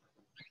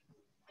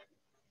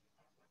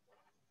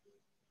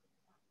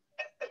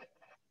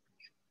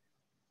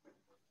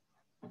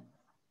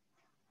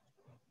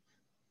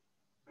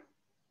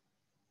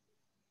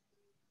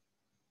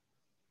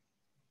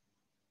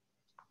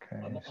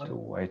 Okay, still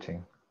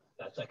waiting.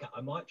 That's okay.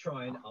 I'll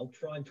try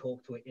and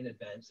talk to it in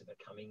advance of it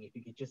coming. If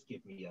you could just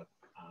give me a,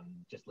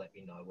 just let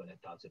me know when it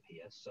does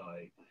appear. So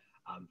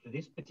for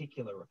this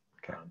particular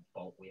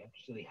fault, we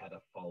actually had a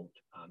fault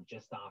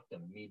just after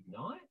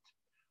midnight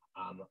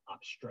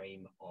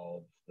upstream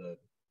of the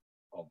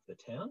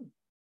town.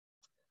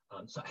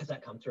 So has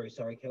that come through?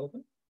 Sorry,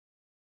 Kelvin.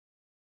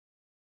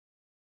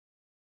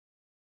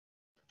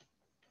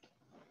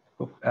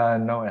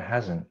 No, it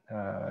hasn't.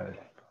 I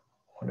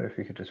wonder if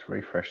you could just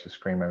refresh the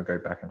screen and go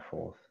back and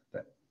forth.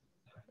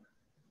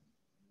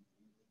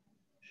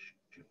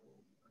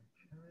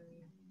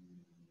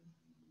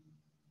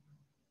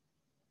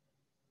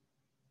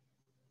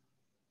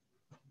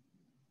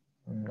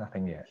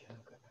 Nothing yet.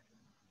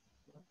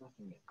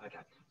 Nothing yet. Okay,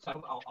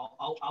 so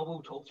I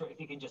will talk through it. If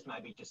you can just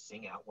maybe just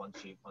sing out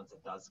once it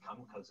does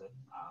come, because it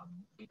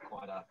be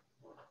quite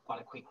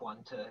a quick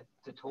one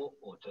to talk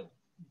or to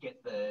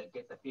get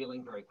the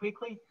feeling very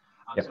quickly.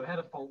 So we had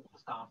a fault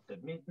just after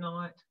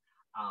midnight,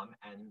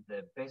 and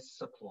the best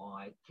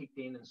supply kicked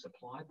in and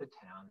supplied the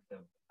town for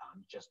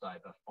just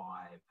over 5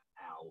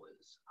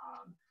 hours.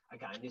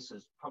 Again, this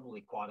is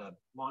probably quite a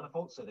minor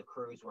fault, so the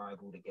crews were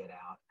able to get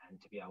out and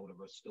to be able to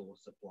restore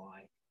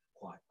supply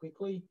quite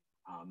quickly.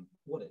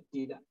 What it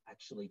did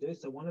actually do,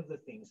 so one of the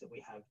things that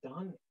we have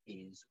done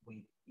is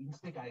we've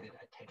instigated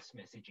a text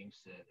messaging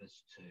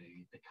service to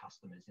the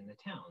customers in the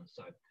town.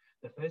 So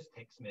the first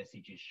text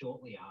message is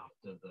shortly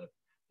after the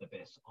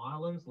BESS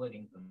islands,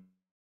 letting them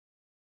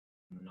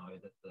know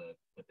that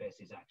the BESS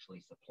is actually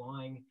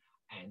supplying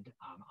and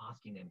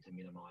asking them to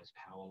minimise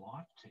power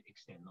life to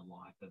extend the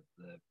life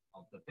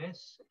of the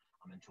BESS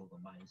until the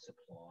main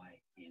supply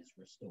is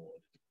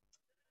restored.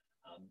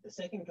 The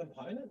second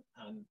component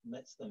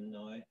lets them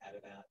know at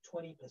about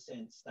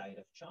 20% state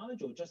of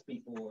charge, or just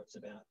before it's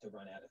about to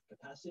run out of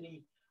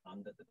capacity,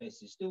 that the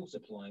BESS is still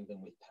supplying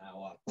them with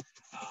power,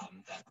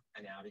 that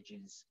an outage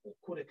is or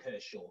could occur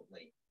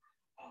shortly.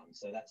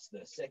 So that's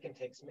the second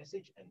text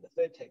message, and the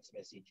third text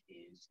message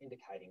is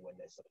indicating when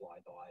they're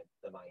supplied by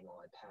the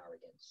mainline power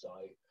again. So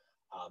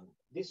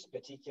this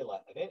particular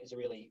event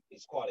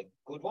is quite a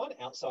good one,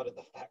 outside of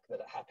the fact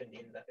that it happened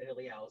in the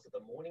early hours of the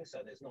morning.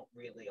 So there's not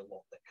really a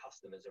lot that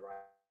customers are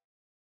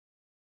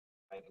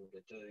able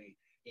to do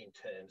in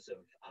terms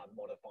of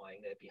modifying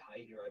their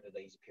behaviour over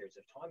these periods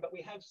of time. But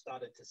we have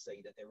started to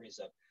see that there is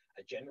a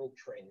general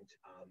trend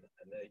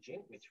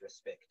emerging with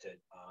respect to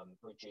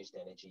reduced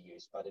energy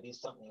use, but it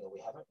is something that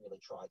we haven't really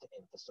tried to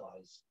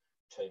emphasise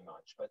too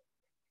much. But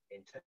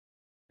in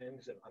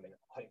terms of,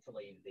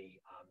 hopefully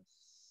the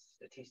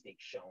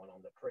statistics shown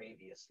on the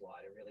previous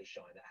slide are really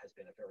showing that has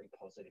been a very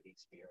positive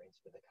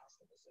experience for the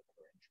customers of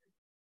Perentry.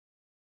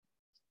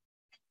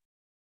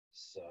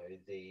 So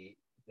the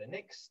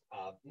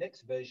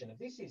next version of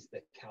this is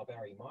the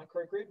Kalbarri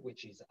microgrid,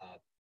 which is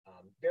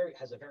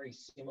has a very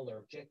similar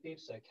objective.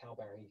 So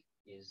Kalbarri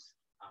is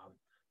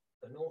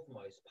the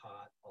northmost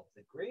part of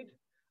the grid.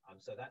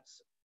 So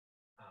that's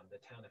the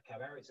town of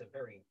Kalbarri. It's a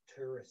very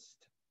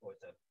tourist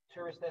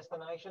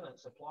destination.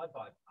 It's supplied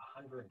by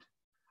 100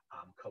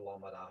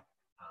 kilometre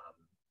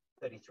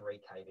 33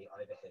 kV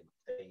overhead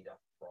feeder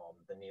from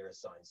the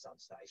nearest zone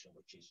substation,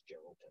 which is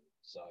Geraldton.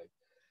 So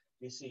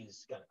this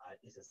is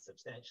a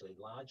substantially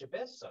larger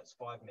BESS, so it's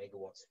 5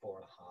 megawatts,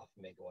 4.5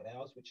 megawatt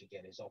hours, which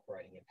again is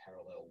operating in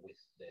parallel with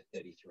the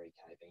 33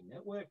 kV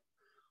network.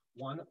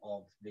 One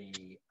of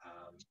the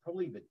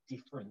probably the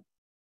different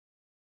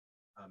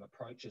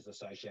approaches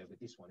associated with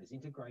this one is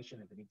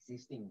integration of an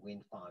existing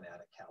wind farm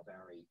out at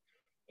Kalbarri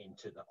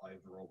into the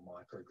overall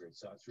microgrid.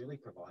 So it's really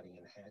providing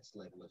an enhanced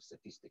level of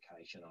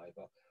sophistication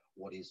over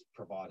what is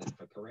provided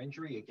for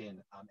Perentry.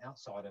 Again,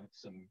 outside of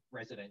some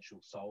residential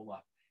solar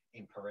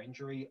in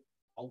Perentry,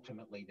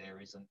 ultimately there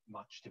isn't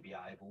much to be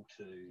able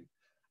to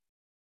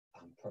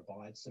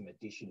provide some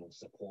additional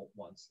support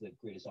once the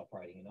grid is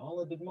operating in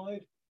islanded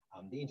mode.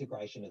 The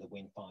integration of the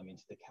wind farm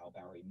into the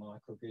Kalbarri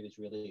microgrid is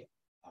really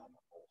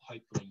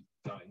hopefully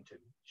going to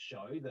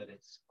show that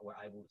we're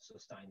able to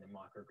sustain the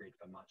microgrid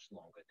for much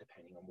longer,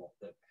 depending on what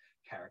the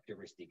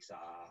characteristics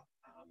are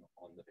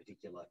on the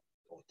particular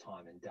or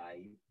time and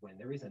day when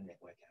there is a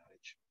network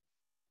outage.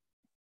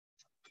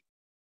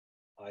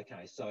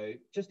 Okay, so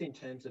just in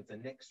terms of the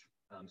next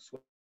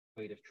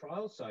suite of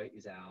trials, so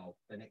is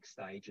the next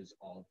stages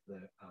of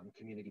the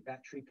community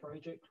battery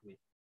project with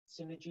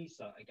Synergy.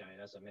 So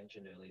again, as I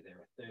mentioned earlier, there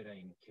are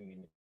 13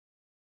 community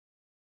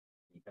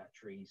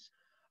batteries.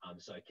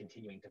 So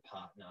continuing to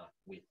partner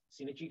with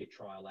Synergy to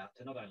trial out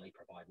to not only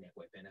provide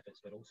network benefits,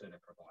 but also to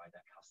provide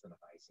that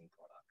customer-facing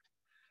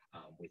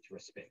product with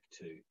respect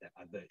to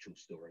a virtual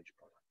storage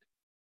product.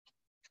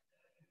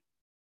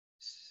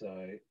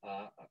 So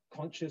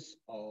conscious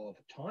of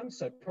time,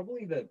 so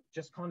probably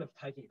just kind of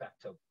taking it back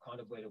to kind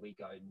of where do we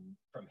go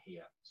from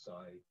here. So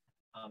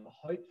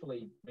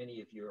hopefully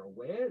many of you are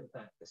aware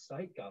that the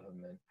state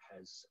government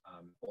has,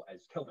 or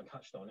as Kelvin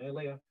touched on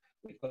earlier,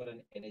 we've got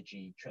an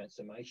energy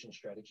transformation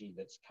strategy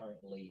that's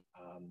currently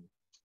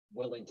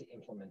well into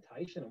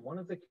implementation. And one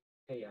of the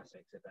key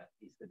aspects of that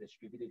is the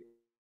distributed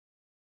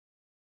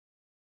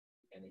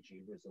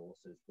energy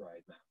resources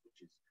roadmap,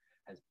 which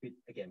has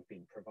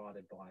been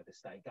provided by the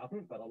state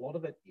government, but a lot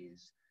of it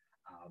is,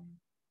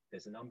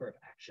 there's a number of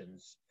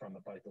actions from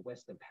both the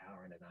Western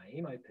Power and an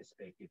AEMO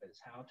perspective as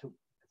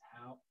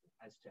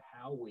to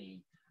how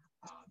we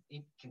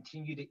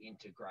continue to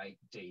integrate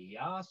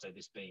DER, so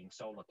this being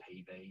solar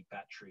PV,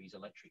 batteries,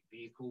 electric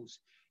vehicles,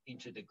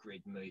 into the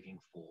grid moving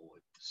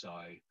forward. So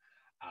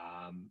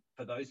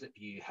for those of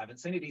you who haven't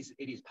seen it,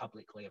 it is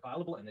publicly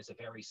available, and there's a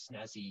very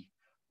snazzy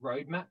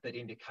roadmap that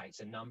indicates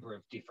a number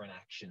of different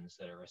actions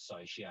that are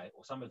associated,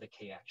 or some of the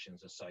key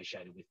actions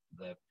associated with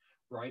the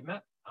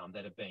roadmap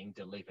that are being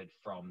delivered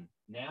from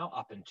now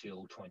up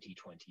until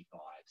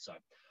 2025. So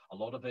a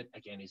lot of it,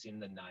 again, is in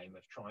the name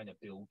of trying to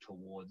build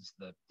towards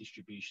the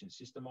distribution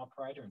system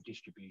operator and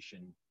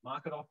distribution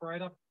market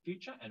operator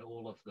future, and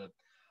all of the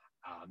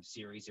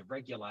series of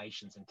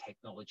regulations and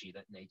technology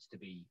that needs to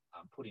be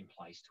put in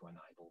place to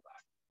enable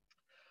that.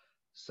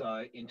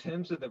 So in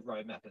terms of the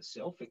roadmap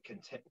itself, it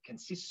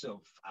consists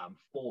of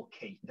 4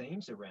 key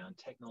themes around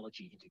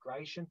technology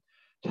integration,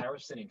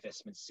 tariffs and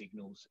investment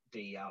signals,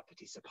 DER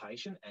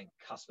participation, and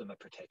customer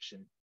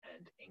protection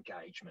and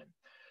engagement.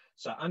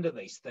 So under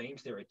these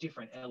themes, there are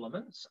different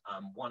elements,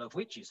 one of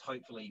which is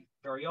hopefully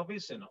very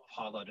obvious, and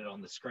I've highlighted on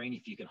the screen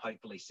if you can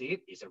hopefully see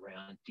it, is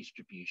around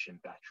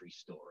distribution battery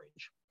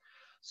storage.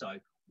 So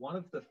one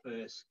of the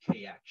first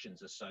key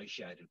actions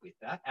associated with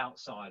that,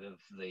 outside of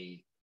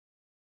the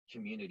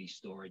community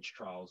storage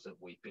trials that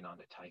we've been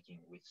undertaking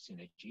with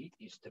Synergy,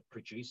 is to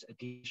produce a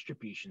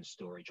distribution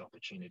storage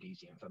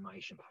opportunities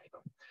information paper,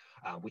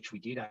 which we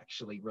did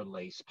actually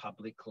release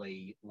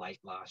publicly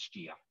late last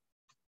year.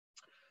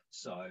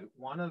 So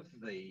one of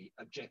the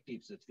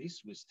objectives of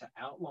this was to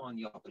outline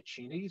the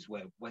opportunities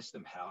where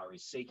Western Power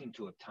is seeking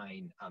to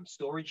obtain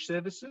storage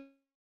services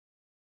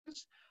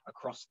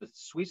across the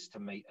Swiss to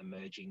meet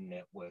emerging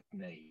network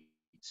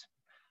needs.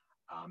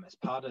 As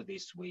part of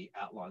this, we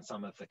outlined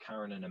some of the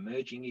current and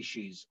emerging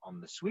issues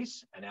on the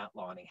Swiss, and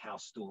outlining how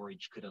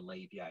storage could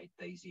alleviate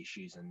these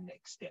issues and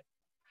next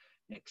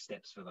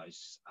steps for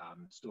those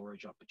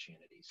storage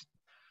opportunities.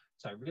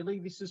 So really,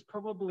 this is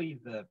probably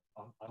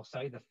I'll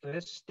say the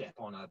first step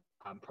on a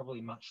probably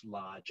much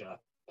larger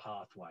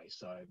pathway.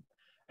 So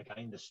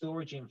again, the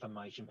storage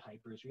information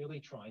paper is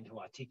really trying to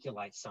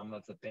articulate some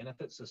of the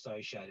benefits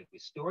associated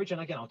with storage.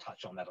 And again, I'll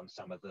touch on that on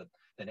some of the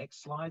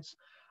next slides.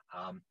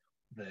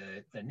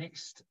 The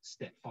next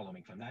step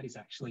following from that is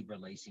actually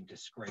releasing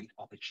discrete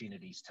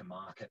opportunities to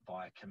market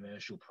via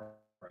commercial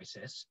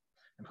process,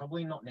 and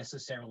probably not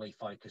necessarily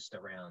focused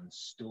around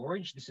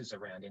storage. This is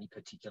around any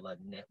particular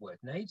network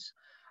needs,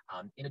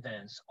 in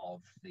advance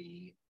of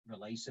the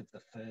release of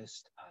the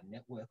first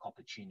network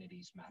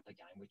opportunities map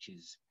again, which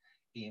is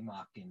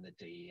earmarked in the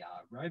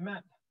DER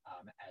roadmap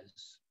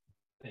as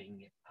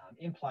being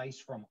in place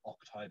from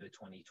October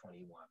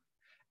 2021,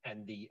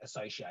 and the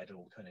associated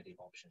alternative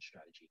option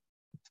strategy.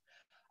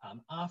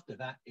 After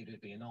that, it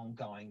would be an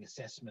ongoing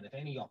assessment of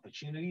any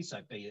opportunities, so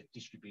be it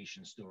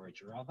distribution,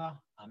 storage or other,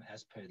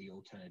 as per the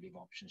alternative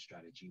option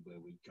strategy, where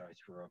we go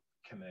through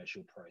a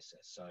commercial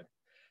process. So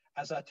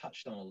as I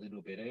touched on a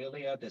little bit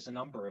earlier, there's a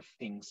number of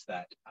things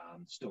that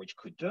storage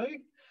could do.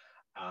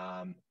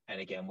 And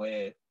again,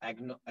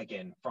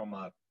 from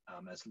a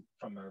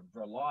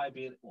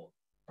reliability, or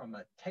from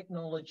a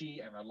technology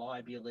and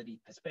reliability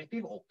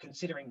perspective, or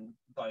considering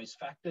those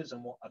factors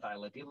and what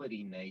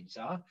availability needs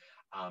are,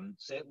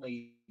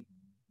 certainly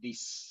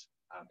this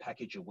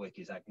package of work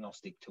is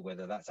agnostic to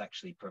whether that's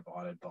actually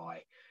provided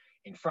by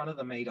in front of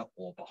the meter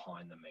or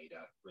behind the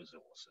meter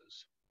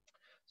resources.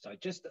 So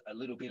just a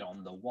little bit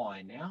on the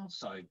why now.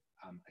 So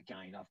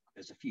again,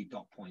 there's a few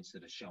dot points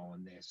that are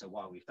shown there. So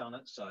why we've done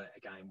it. So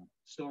again,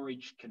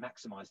 storage can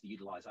maximize the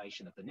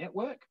utilization of the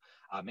network,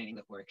 meaning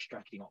that we're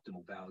extracting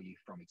optimal value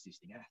from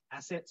existing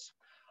assets.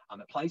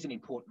 It plays an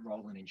important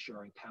role in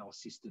ensuring power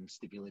system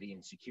stability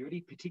and security,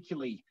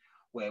 particularly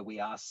where we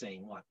are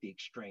seeing like the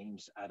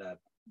extremes at a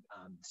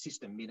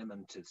system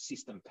minimum to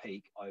system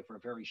peak over a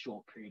very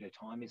short period of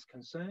time is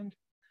concerned.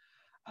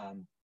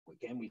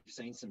 Again, we've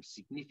seen some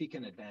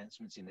significant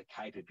advancements in the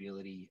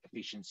capability,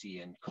 efficiency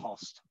and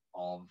cost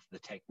of the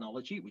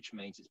technology, which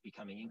means it's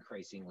becoming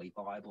increasingly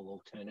viable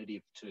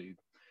alternative to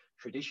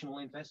traditional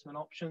investment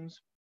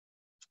options.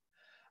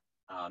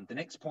 The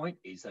next point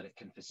is that it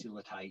can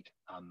facilitate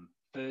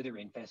further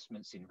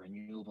investments in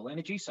renewable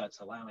energy. So it's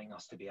allowing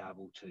us to be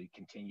able to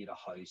continue to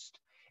host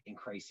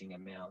increasing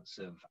amounts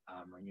of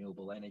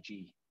renewable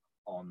energy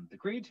on the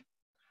grid.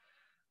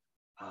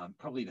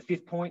 Probably the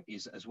fifth point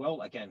is as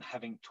well, again,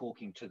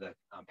 talking to the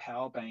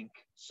power bank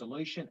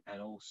solution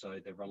and also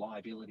the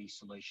reliability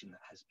solution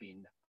that has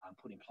been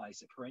put in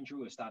place at Perendra.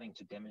 We're starting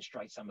to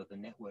demonstrate some of the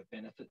network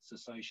benefits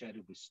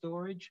associated with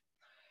storage.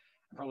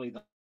 And probably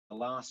the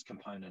last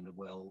component as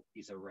well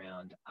is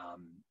around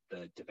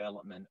the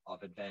development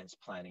of advanced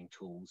planning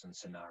tools and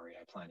scenario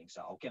planning.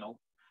 So again, I'll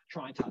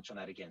try and touch on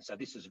that again. So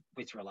this is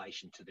with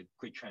relation to the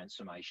grid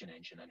transformation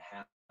engine and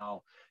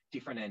how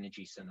different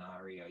energy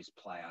scenarios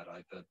play out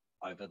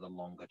over the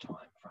longer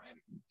time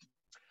frame.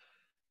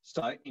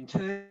 So in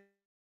terms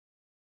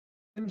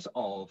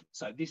of,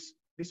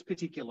 this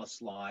particular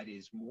slide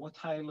is more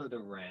tailored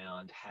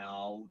around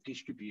how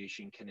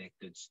distribution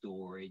connected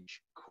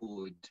storage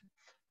could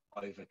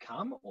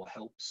overcome or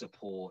help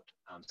support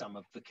some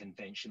of the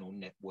conventional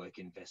network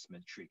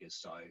investment triggers.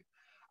 So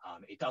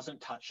it doesn't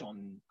touch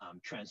on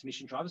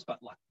transmission drivers,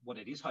 but like what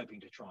it is hoping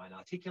to try and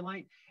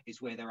articulate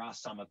is where there are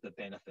some of the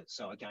benefits.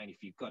 So again,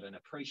 if you've got an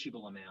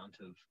appreciable amount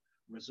of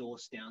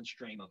resource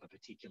downstream of a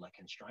particular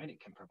constraint, it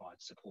can provide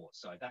support.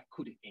 So that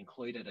could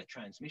include at a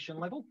transmission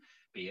level,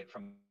 be it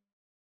from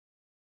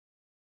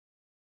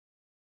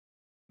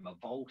a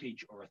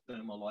voltage or a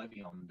thermal load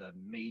on the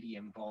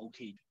medium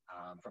voltage,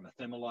 from a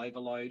thermal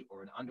overload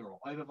or an under or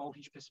over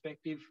voltage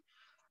perspective,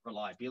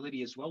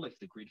 reliability as well if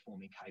the grid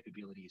forming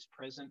capability is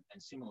present,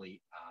 and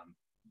similarly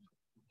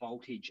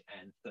voltage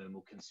and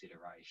thermal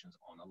considerations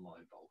on a low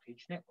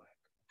voltage network.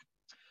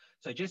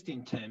 So just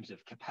in terms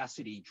of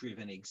capacity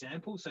driven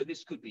examples, so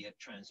this could be at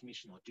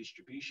transmission or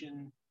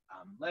distribution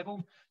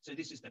level. So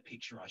this is the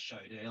picture I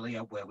showed earlier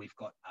where we've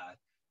got a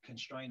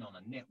constraint on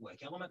a network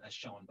element as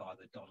shown by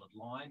the dotted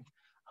line.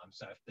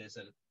 So if there's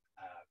a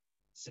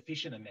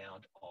sufficient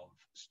amount of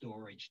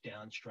storage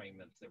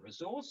downstream of the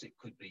resource, it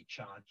could be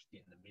charged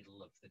in the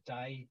middle of the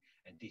day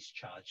and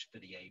discharged for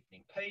the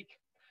evening peak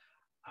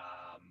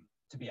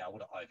to be able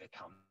to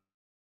overcome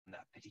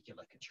that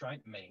particular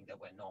constraint, meaning that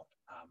we're not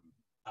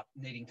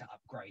needing to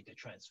upgrade the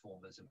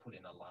transformers and put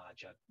in a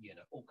larger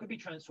unit. Or it could be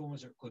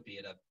transformers, or it could be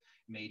at a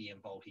medium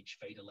voltage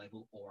feeder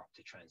level or up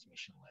to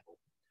transmission level.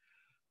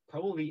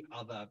 Probably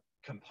other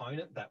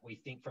component that we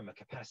think from a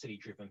capacity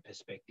driven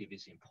perspective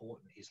is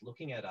important is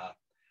looking at a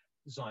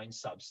zone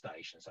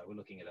substation. So we're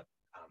looking at a,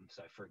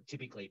 so for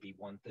typically be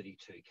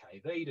 132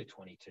 kV to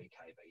 22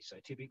 kV. So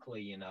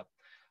typically in a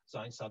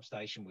zone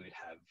substation, we would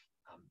have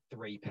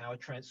 3 power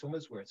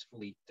transformers where it's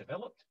fully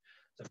developed.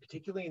 So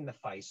particularly in the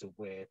face of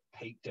where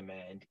peak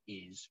demand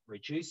is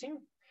reducing,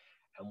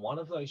 and one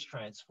of those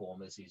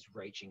transformers is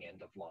reaching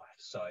end of life.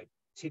 So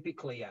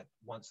typically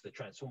once the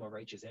transformer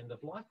reaches end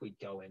of life, we'd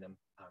go in and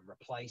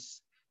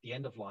replace the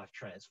end of life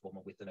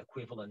transformer with an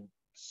equivalent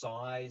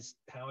size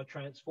power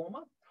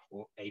transformer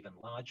or even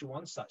larger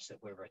one such that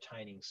we're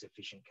retaining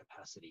sufficient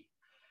capacity.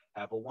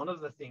 However, one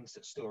of the things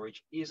that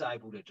storage is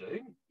able to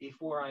do,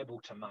 if we're able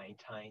to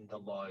maintain the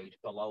load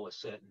below a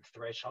certain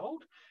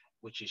threshold,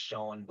 which is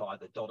shown by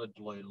the dotted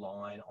blue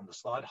line on the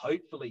slide,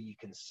 hopefully you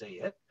can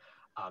see it.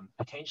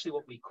 Potentially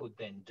what we could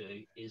then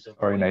do is avoid—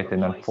 Sorry,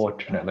 Nathan,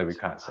 unfortunately we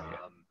can't see it.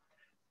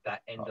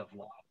 That end of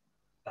life.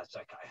 That's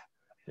okay.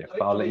 Yeah,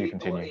 but I'll let you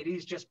continue. It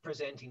is just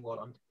presenting what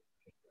I'm—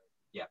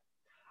 yeah.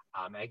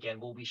 Again,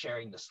 we'll be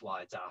sharing the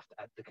slides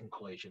at the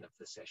conclusion of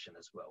the session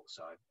as well.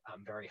 So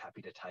I'm very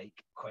happy to take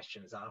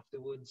questions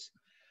afterwards.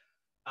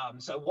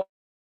 So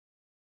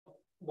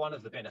one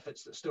of the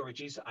benefits that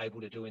storage is able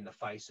to do in the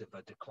face of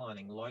a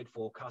declining load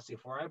forecast,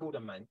 if we're able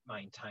to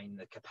maintain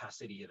the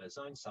capacity at a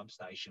zone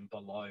substation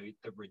below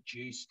the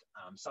reduced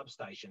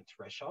substation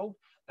threshold,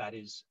 that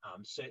is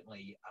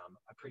certainly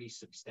a pretty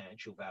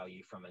substantial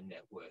value from a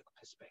network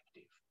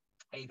perspective,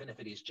 even if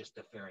it is just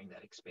deferring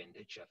that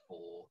expenditure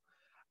for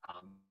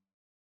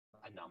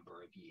a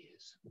number of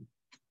years.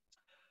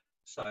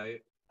 So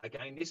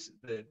again,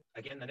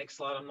 the next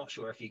slide, I'm not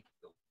sure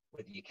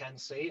whether you can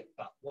see it,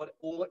 but what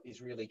all it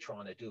is really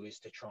trying to do is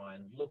to try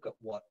and look at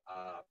what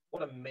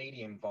a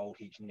medium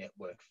voltage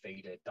network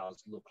feeder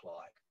does look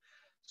like.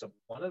 So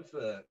one of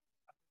the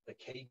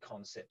key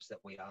concepts that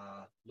we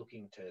are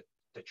looking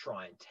to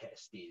try and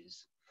test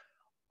is,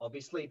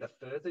 obviously, the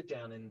further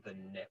down in the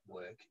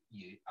network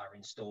you are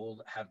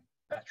installed, have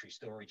battery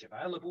storage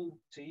available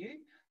to you,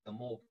 the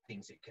more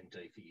things it can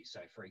do for you. So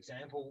for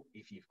example,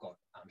 if you've got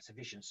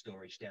sufficient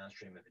storage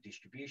downstream of a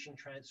distribution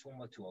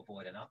transformer to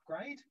avoid an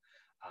upgrade,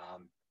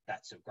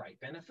 that's a great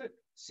benefit.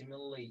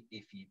 Similarly,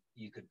 if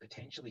you could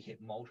potentially hit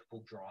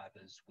multiple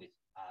drivers with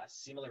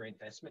similar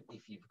investment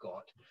if you've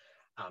got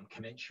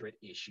commensurate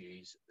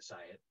issues, say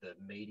at the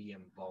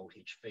medium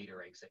voltage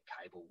feeder exit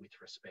cable with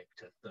respect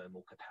to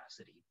thermal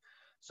capacity.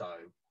 So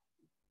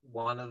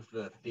one of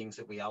the things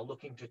that we are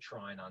looking to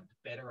try and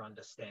better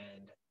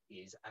understand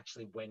is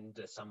actually when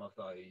do some of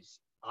those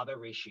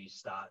other issues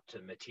start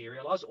to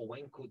materialize, or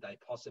when could they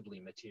possibly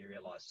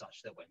materialize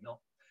such that we're not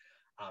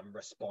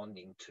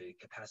responding to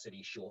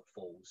capacity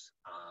shortfalls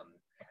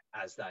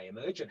as they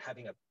emerge, and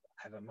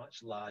have a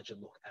much larger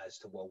look as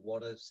to, well,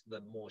 what is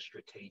the more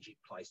strategic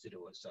place to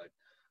do it? So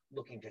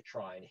looking to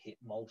try and hit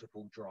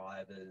multiple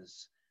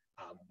drivers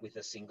with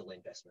a single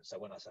investment. So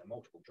when I say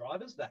multiple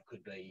drivers, that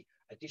could be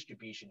a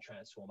distribution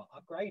transformer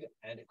upgrade,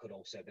 and it could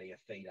also be a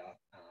feeder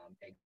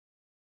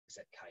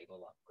exit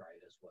cable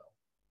upgrade as well.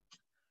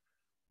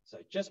 So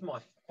just my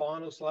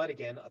final slide,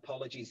 again,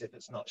 apologies if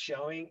it's not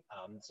showing.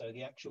 So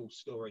the actual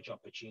storage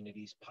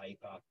opportunities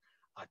paper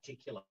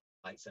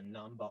articulates a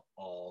number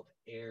of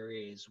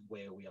areas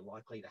where we are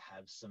likely to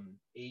have some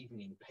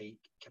evening peak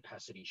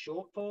capacity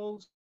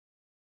shortfalls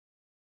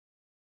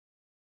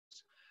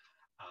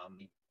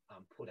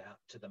put out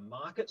to the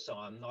market. So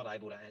I'm not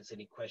able to answer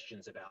any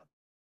questions about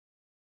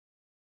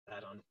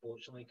that,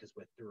 unfortunately, because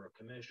we're through a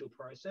commercial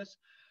process.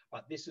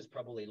 But this is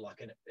probably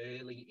like an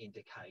early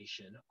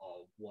indication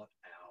of what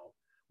our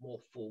more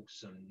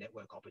fulsome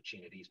network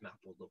opportunities map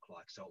will look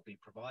like. So it'll be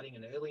providing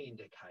an early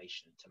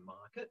indication to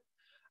market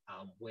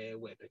where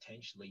we're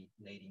potentially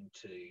needing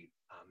to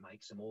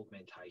make some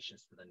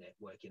augmentations to the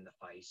network in the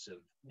face of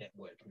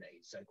network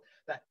needs. So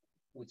that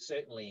would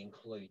certainly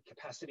include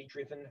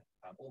capacity-driven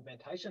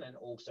augmentation and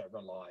also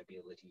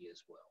reliability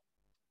as well.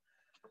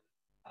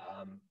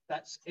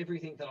 That's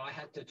everything that I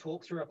had to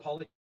talk through.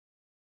 Apologies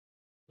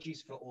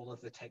for all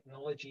of the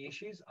technology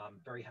issues. I'm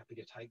very happy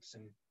to take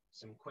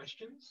some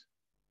questions.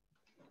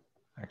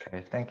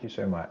 Okay, thank you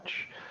so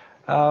much.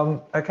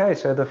 Okay,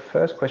 so the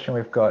first question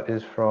we've got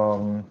is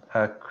from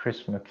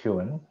Chris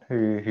McEwen,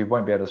 who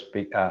won't be able to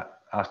speak,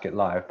 ask it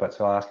live, but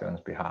so I'll ask it on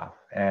his behalf.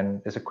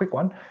 And it's a quick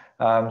one.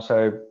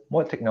 So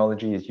what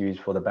technology is used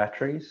for the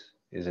batteries?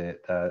 Is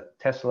it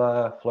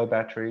Tesla, flow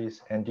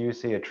batteries? And do you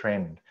see a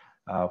trend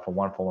from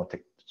one form of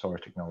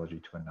storage technology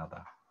to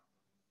another?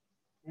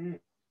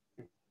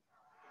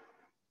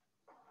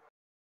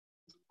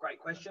 Great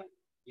question.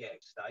 Yeah,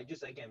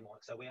 stages again,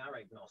 Mike. So we are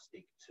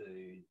agnostic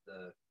to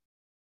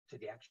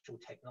the actual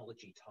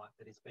technology type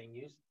that has been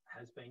used,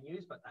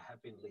 but they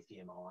have been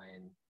lithium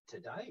ion to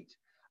date,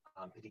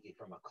 particularly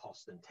from a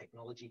cost and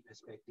technology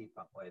perspective,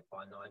 but we're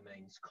by no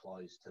means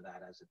close to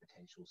that as a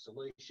potential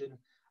solution.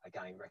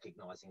 Again,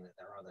 recognizing that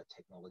there are other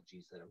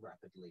technologies that are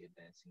rapidly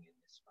advancing in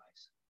this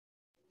space.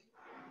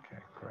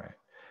 Okay, great.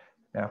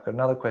 Now I've got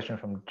another question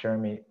from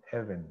Jeremy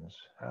Evans.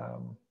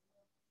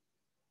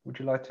 Would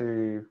you like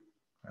to,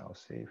 I'll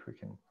see if we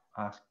can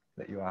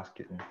let you ask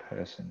it in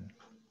person.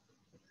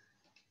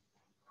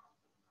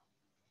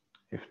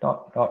 If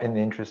not, in the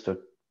interest of,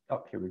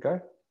 oh, here we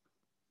go.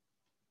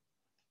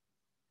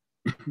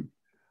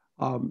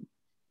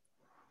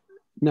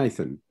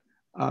 Nathan,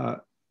 a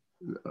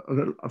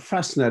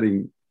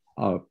fascinating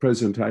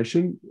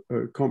presentation,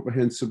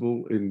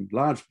 comprehensible in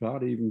large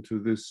part even to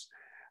this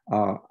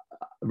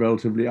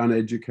relatively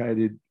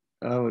uneducated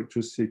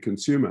electricity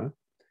consumer.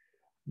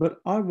 But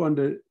I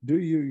wonder, do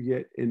you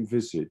yet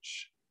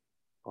envisage,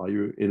 are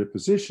you in a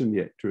position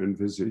yet to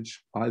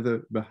envisage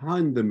either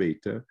behind the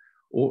meter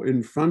or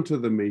in front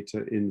of the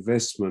meter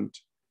investment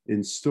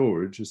in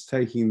storage as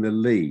taking the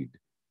lead,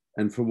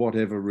 and for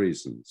whatever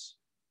reasons?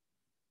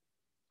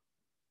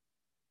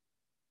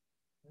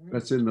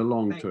 That's in the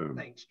long term.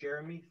 Thanks,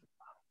 Jeremy.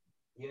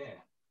 Yeah.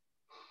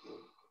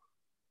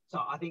 So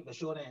I think the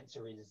short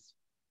answer is,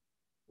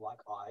 like,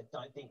 I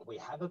don't think we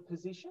have a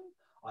position.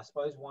 I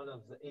suppose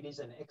it is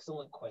an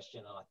excellent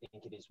question, and I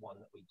think it is one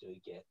that we do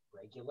get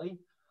regularly.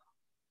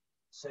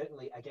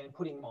 Certainly, again,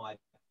 putting my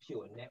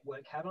pure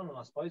network hat on, and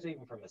I suppose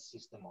even from a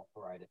system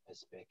operator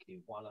perspective,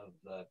 one of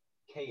the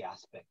key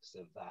aspects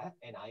of that,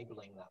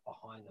 enabling that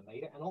behind the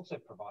meter and also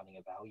providing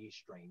a value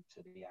stream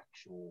to the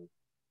actual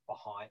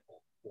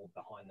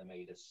behind the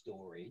meter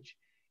storage,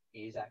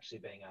 is actually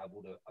being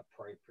able to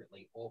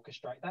appropriately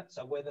orchestrate that.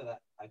 So whether that,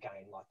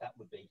 again, like that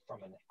would be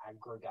from an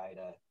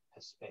aggregator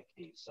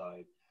perspective.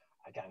 So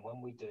again,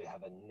 when we do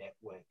have a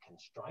network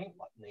constraint,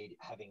 like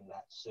having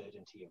that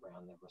certainty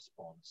around the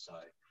response. So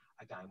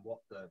again, what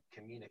the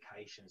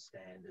communication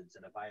standards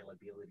and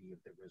availability of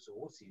the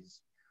resource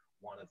is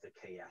one of the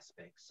key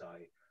aspects. So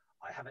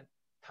I haven't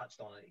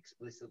touched on it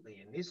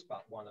explicitly in this,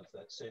 but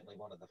certainly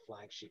one of the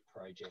flagship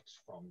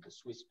projects from the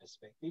Swiss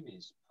perspective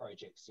is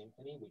Project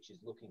Symphony, which is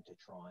looking to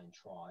try and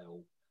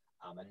trial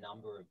a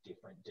number of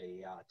different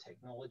DER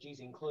technologies,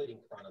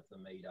 including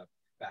front-of-the-meter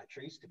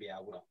batteries, to be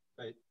able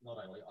to not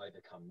only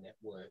overcome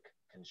network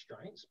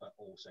constraints, but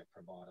also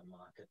provide a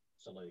market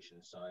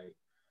solution. So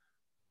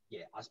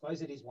yeah, I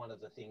suppose it is one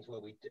of the things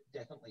where we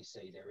definitely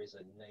see there is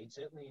a need,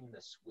 certainly in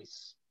the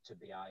Swiss, to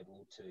be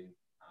able to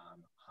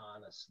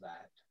harness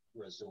that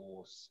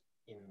resource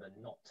in the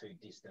not too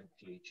distant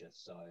future.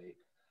 So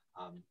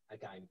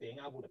again, being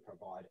able to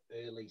provide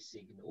early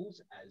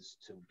signals as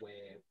to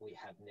where we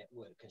have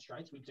network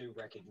constraints, we do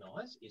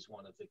recognise is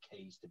one of the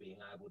keys to being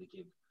able to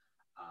give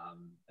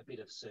a bit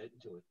of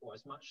certainty, or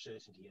as much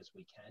certainty as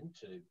we can,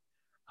 to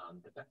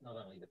not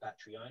only the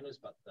battery owners,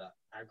 but the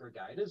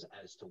aggregators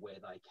as to where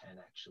they can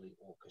actually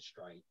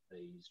orchestrate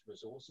these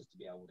resources to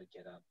be able to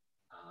get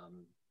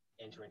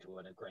enter into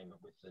an agreement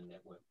with the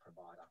network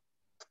provider.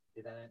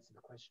 Did that answer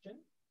the question?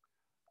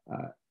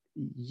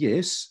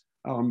 Yes.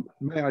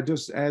 May I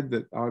just add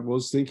that I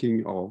was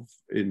thinking of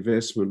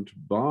investment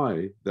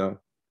by the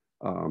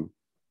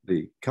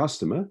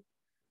customer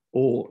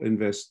or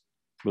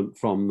investment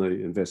from the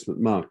investment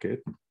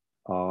market.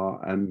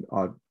 And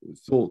I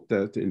thought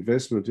that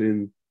investment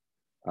in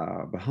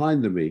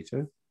behind the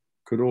meter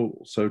could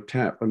also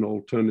tap an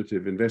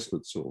alternative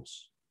investment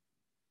source.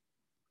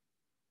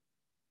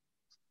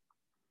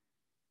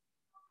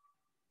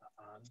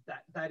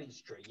 That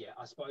is true. Yeah,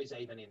 I suppose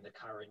even in the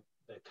current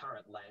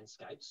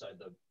landscape, so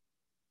the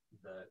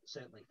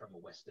certainly from a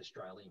West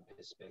Australian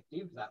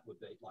perspective, that would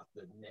be like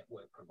the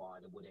network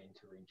provider would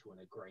enter into an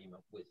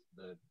agreement with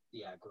the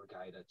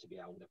aggregator to be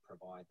able to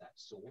provide that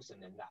source,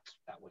 and then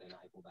that would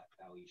enable that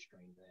value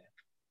stream there.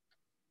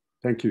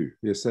 Thank you.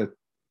 Yes, that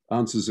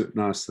answers it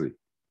nicely.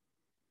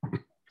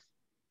 Thank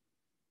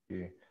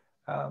you.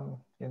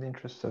 In the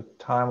interest of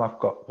time, I've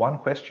got one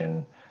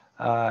question,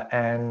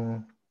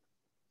 and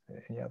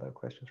any other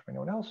questions for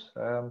anyone else?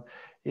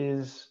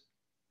 Is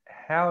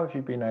how have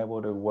you been able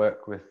to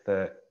work with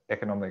the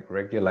economic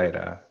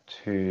regulator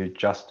to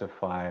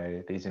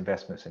justify these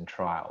investments in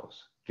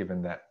trials,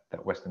 given that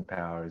Western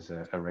Power is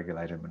a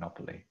regulated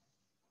monopoly?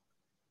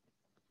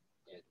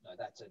 Yeah, no,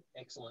 that's an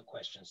excellent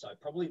question. So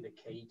probably the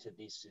key to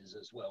this is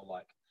as well,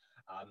 like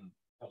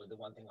probably the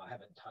one thing I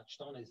haven't touched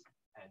on is,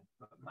 and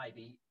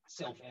maybe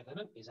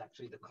self-evident, is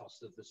actually the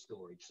cost of the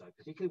storage. So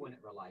particularly when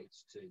it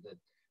relates to the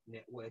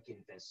network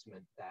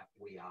investment that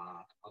we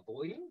are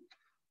avoiding.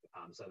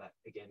 So that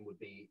again would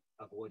be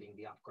avoiding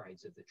the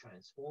upgrades of the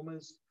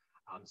transformers.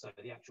 So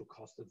the actual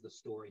cost of the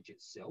storage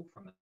itself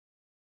from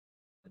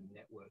a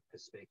network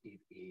perspective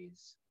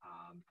is,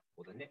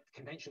 or the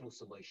conventional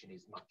solution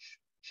is much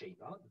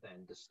cheaper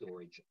than the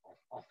storage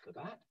off the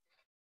bat.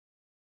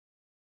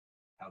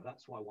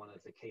 That's why one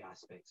of the key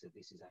aspects of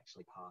this is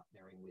actually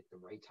partnering with the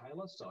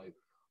retailer. So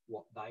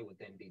what they would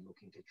then be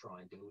looking to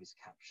try and do is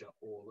capture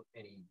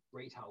any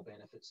retail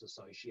benefits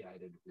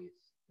associated with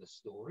the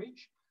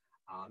storage.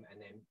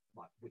 And then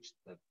which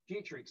the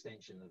future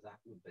extension of that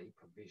would be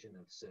provision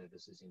of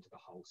services into the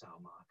wholesale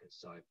market.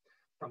 So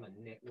from a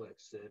network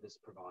service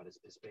provider's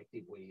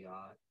perspective,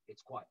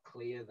 it's quite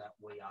clear that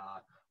we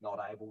are not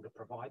able to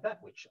provide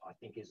that, which I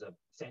think is a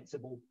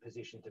sensible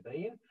position to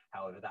be in.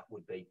 However, that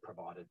would be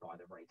provided by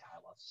the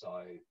retailer.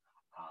 So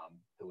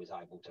who is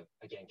able to,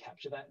 again,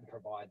 capture that and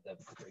provide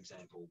for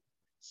example,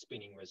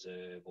 spinning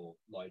reserve or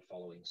load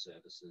following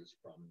services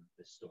from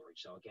the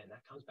storage. So again,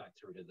 that comes back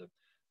through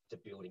to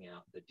building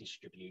out the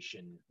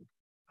distribution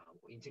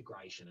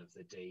integration of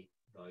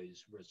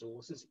those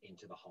resources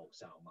into the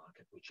wholesale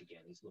market, which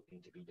again is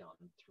looking to be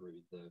done through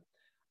the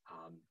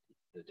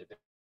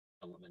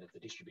development of the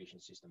distribution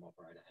system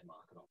operator and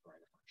market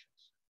operator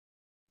functions.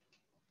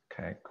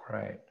 Okay,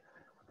 great.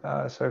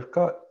 So we've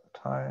got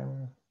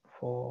time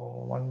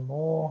for one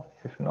more.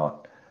 If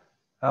not,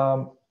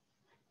 I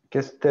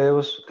guess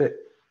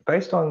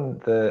based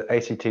on the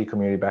ACT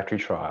community battery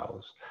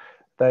trials,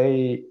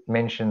 they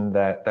mentioned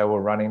that they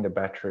were running the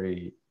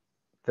battery,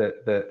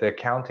 the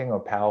accounting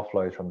of power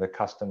flows from the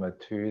customer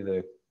to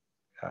the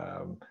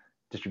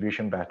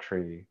distribution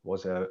battery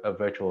was a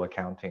virtual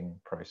accounting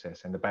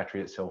process, and the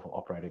battery itself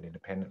operated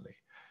independently.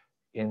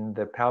 In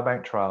the power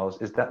bank trials,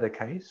 is that the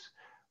case?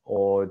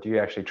 Or do you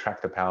actually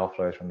track the power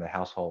flows from the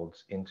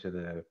households into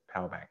the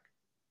power bank?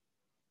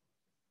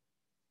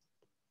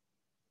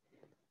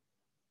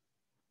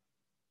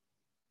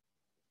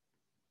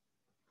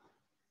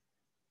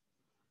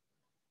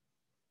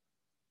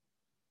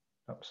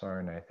 Oh,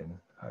 sorry, Nathan.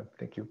 I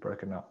think you've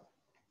broken up.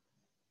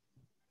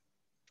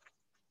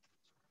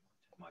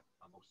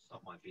 I'll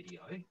stop my video.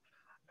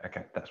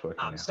 Okay, that's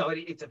working now. So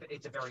it's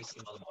a very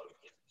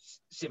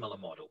similar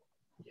model.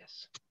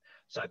 Yes.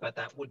 So, but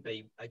that would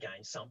be,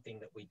 again, something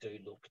that we do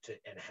look to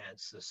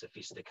enhance the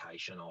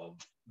sophistication of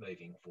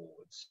moving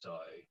forward. So,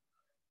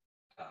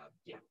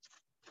 yeah.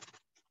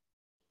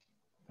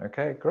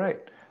 Okay, great.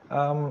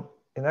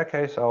 In that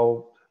case,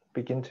 I'll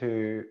begin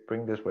to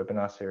bring this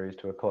webinar series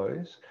to a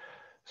close.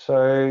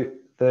 So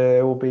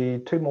there will be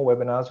 2 more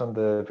webinars on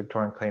the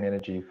Victorian Clean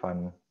Energy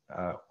Fund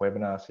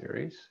webinar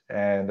series.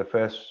 And the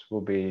first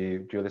will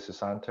be Julia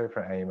Susanto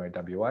from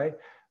AEMO WA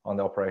on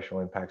the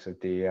operational impacts of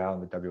DER on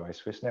the WA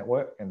Swiss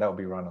network. And that will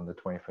be run on the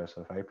 21st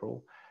of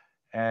April.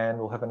 And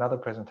we'll have another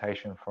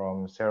presentation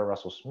from Sarah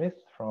Russell-Smith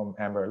from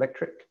Amber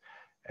Electric.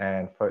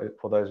 And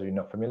for those of you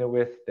not familiar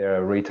with, they're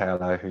a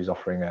retailer who's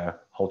offering a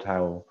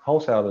wholesale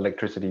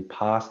electricity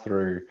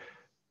pass-through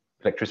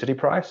electricity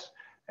price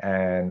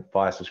and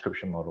via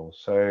subscription model.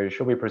 So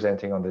she'll be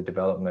presenting on the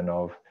development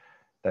of,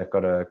 they've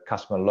got a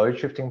customer load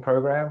shifting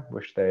program,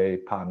 which they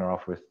partner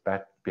off with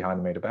behind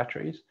the meter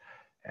batteries.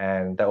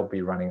 And that will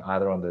be running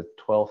either on the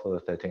 12th or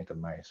the 13th of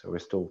May. So we're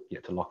still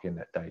yet to lock in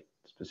that date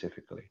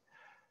specifically.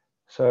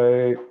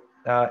 So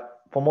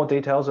for more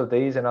details of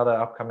these and other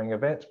upcoming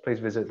events, please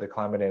visit the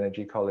Climate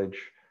Energy College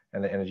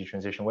and the Energy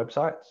Transition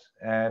websites.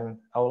 And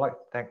I would like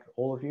to thank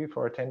all of you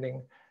for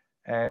attending.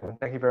 And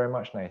thank you very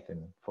much,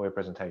 Nathan, for your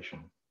presentation.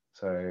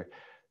 So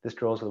this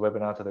draws the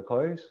webinar to the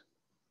close.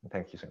 And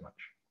thank you so much.